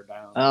further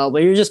down. Oh,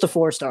 but you're just a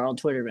 4-star on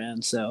Twitter,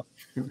 man. So,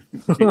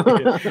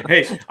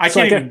 hey, I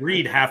can't even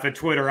read half of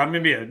Twitter. I'm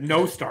going to be a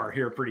no-star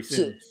here pretty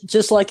soon.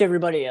 Just like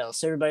everybody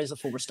else. Everybody's a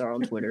 4-star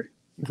on Twitter.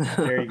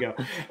 There you go.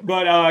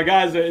 But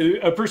guys,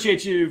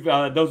 appreciate you.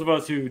 Those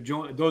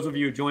of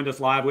you who joined us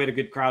live, we had a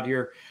good crowd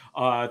here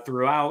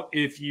throughout.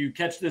 If you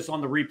catch this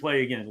on the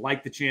replay, again,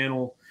 like the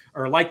channel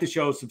or like the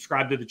show,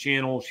 subscribe to the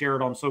channel, share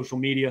it on social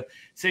media.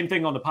 Same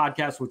thing on the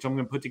podcast, which I'm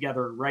going to put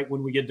together right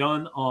when we get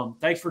done.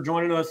 Thanks for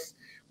joining us.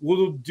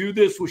 We'll do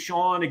this with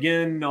Sean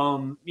again,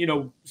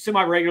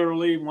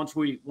 semi-regularly once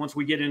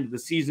we get into the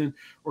season.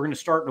 We're going to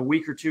start in a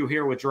week or 2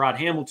 here with Gerard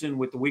Hamilton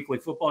with the weekly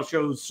football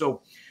shows.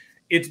 So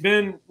it's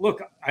been,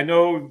 look, I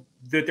know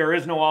that there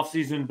is no off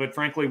season, but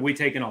frankly, we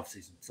take an off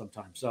season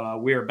sometimes.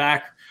 We are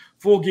back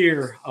full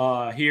gear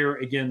here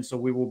again. So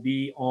we will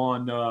be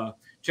on,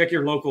 check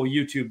your local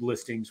YouTube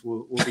listings.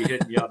 We'll be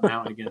hitting you up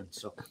now and again.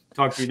 So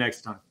talk to you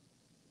next time.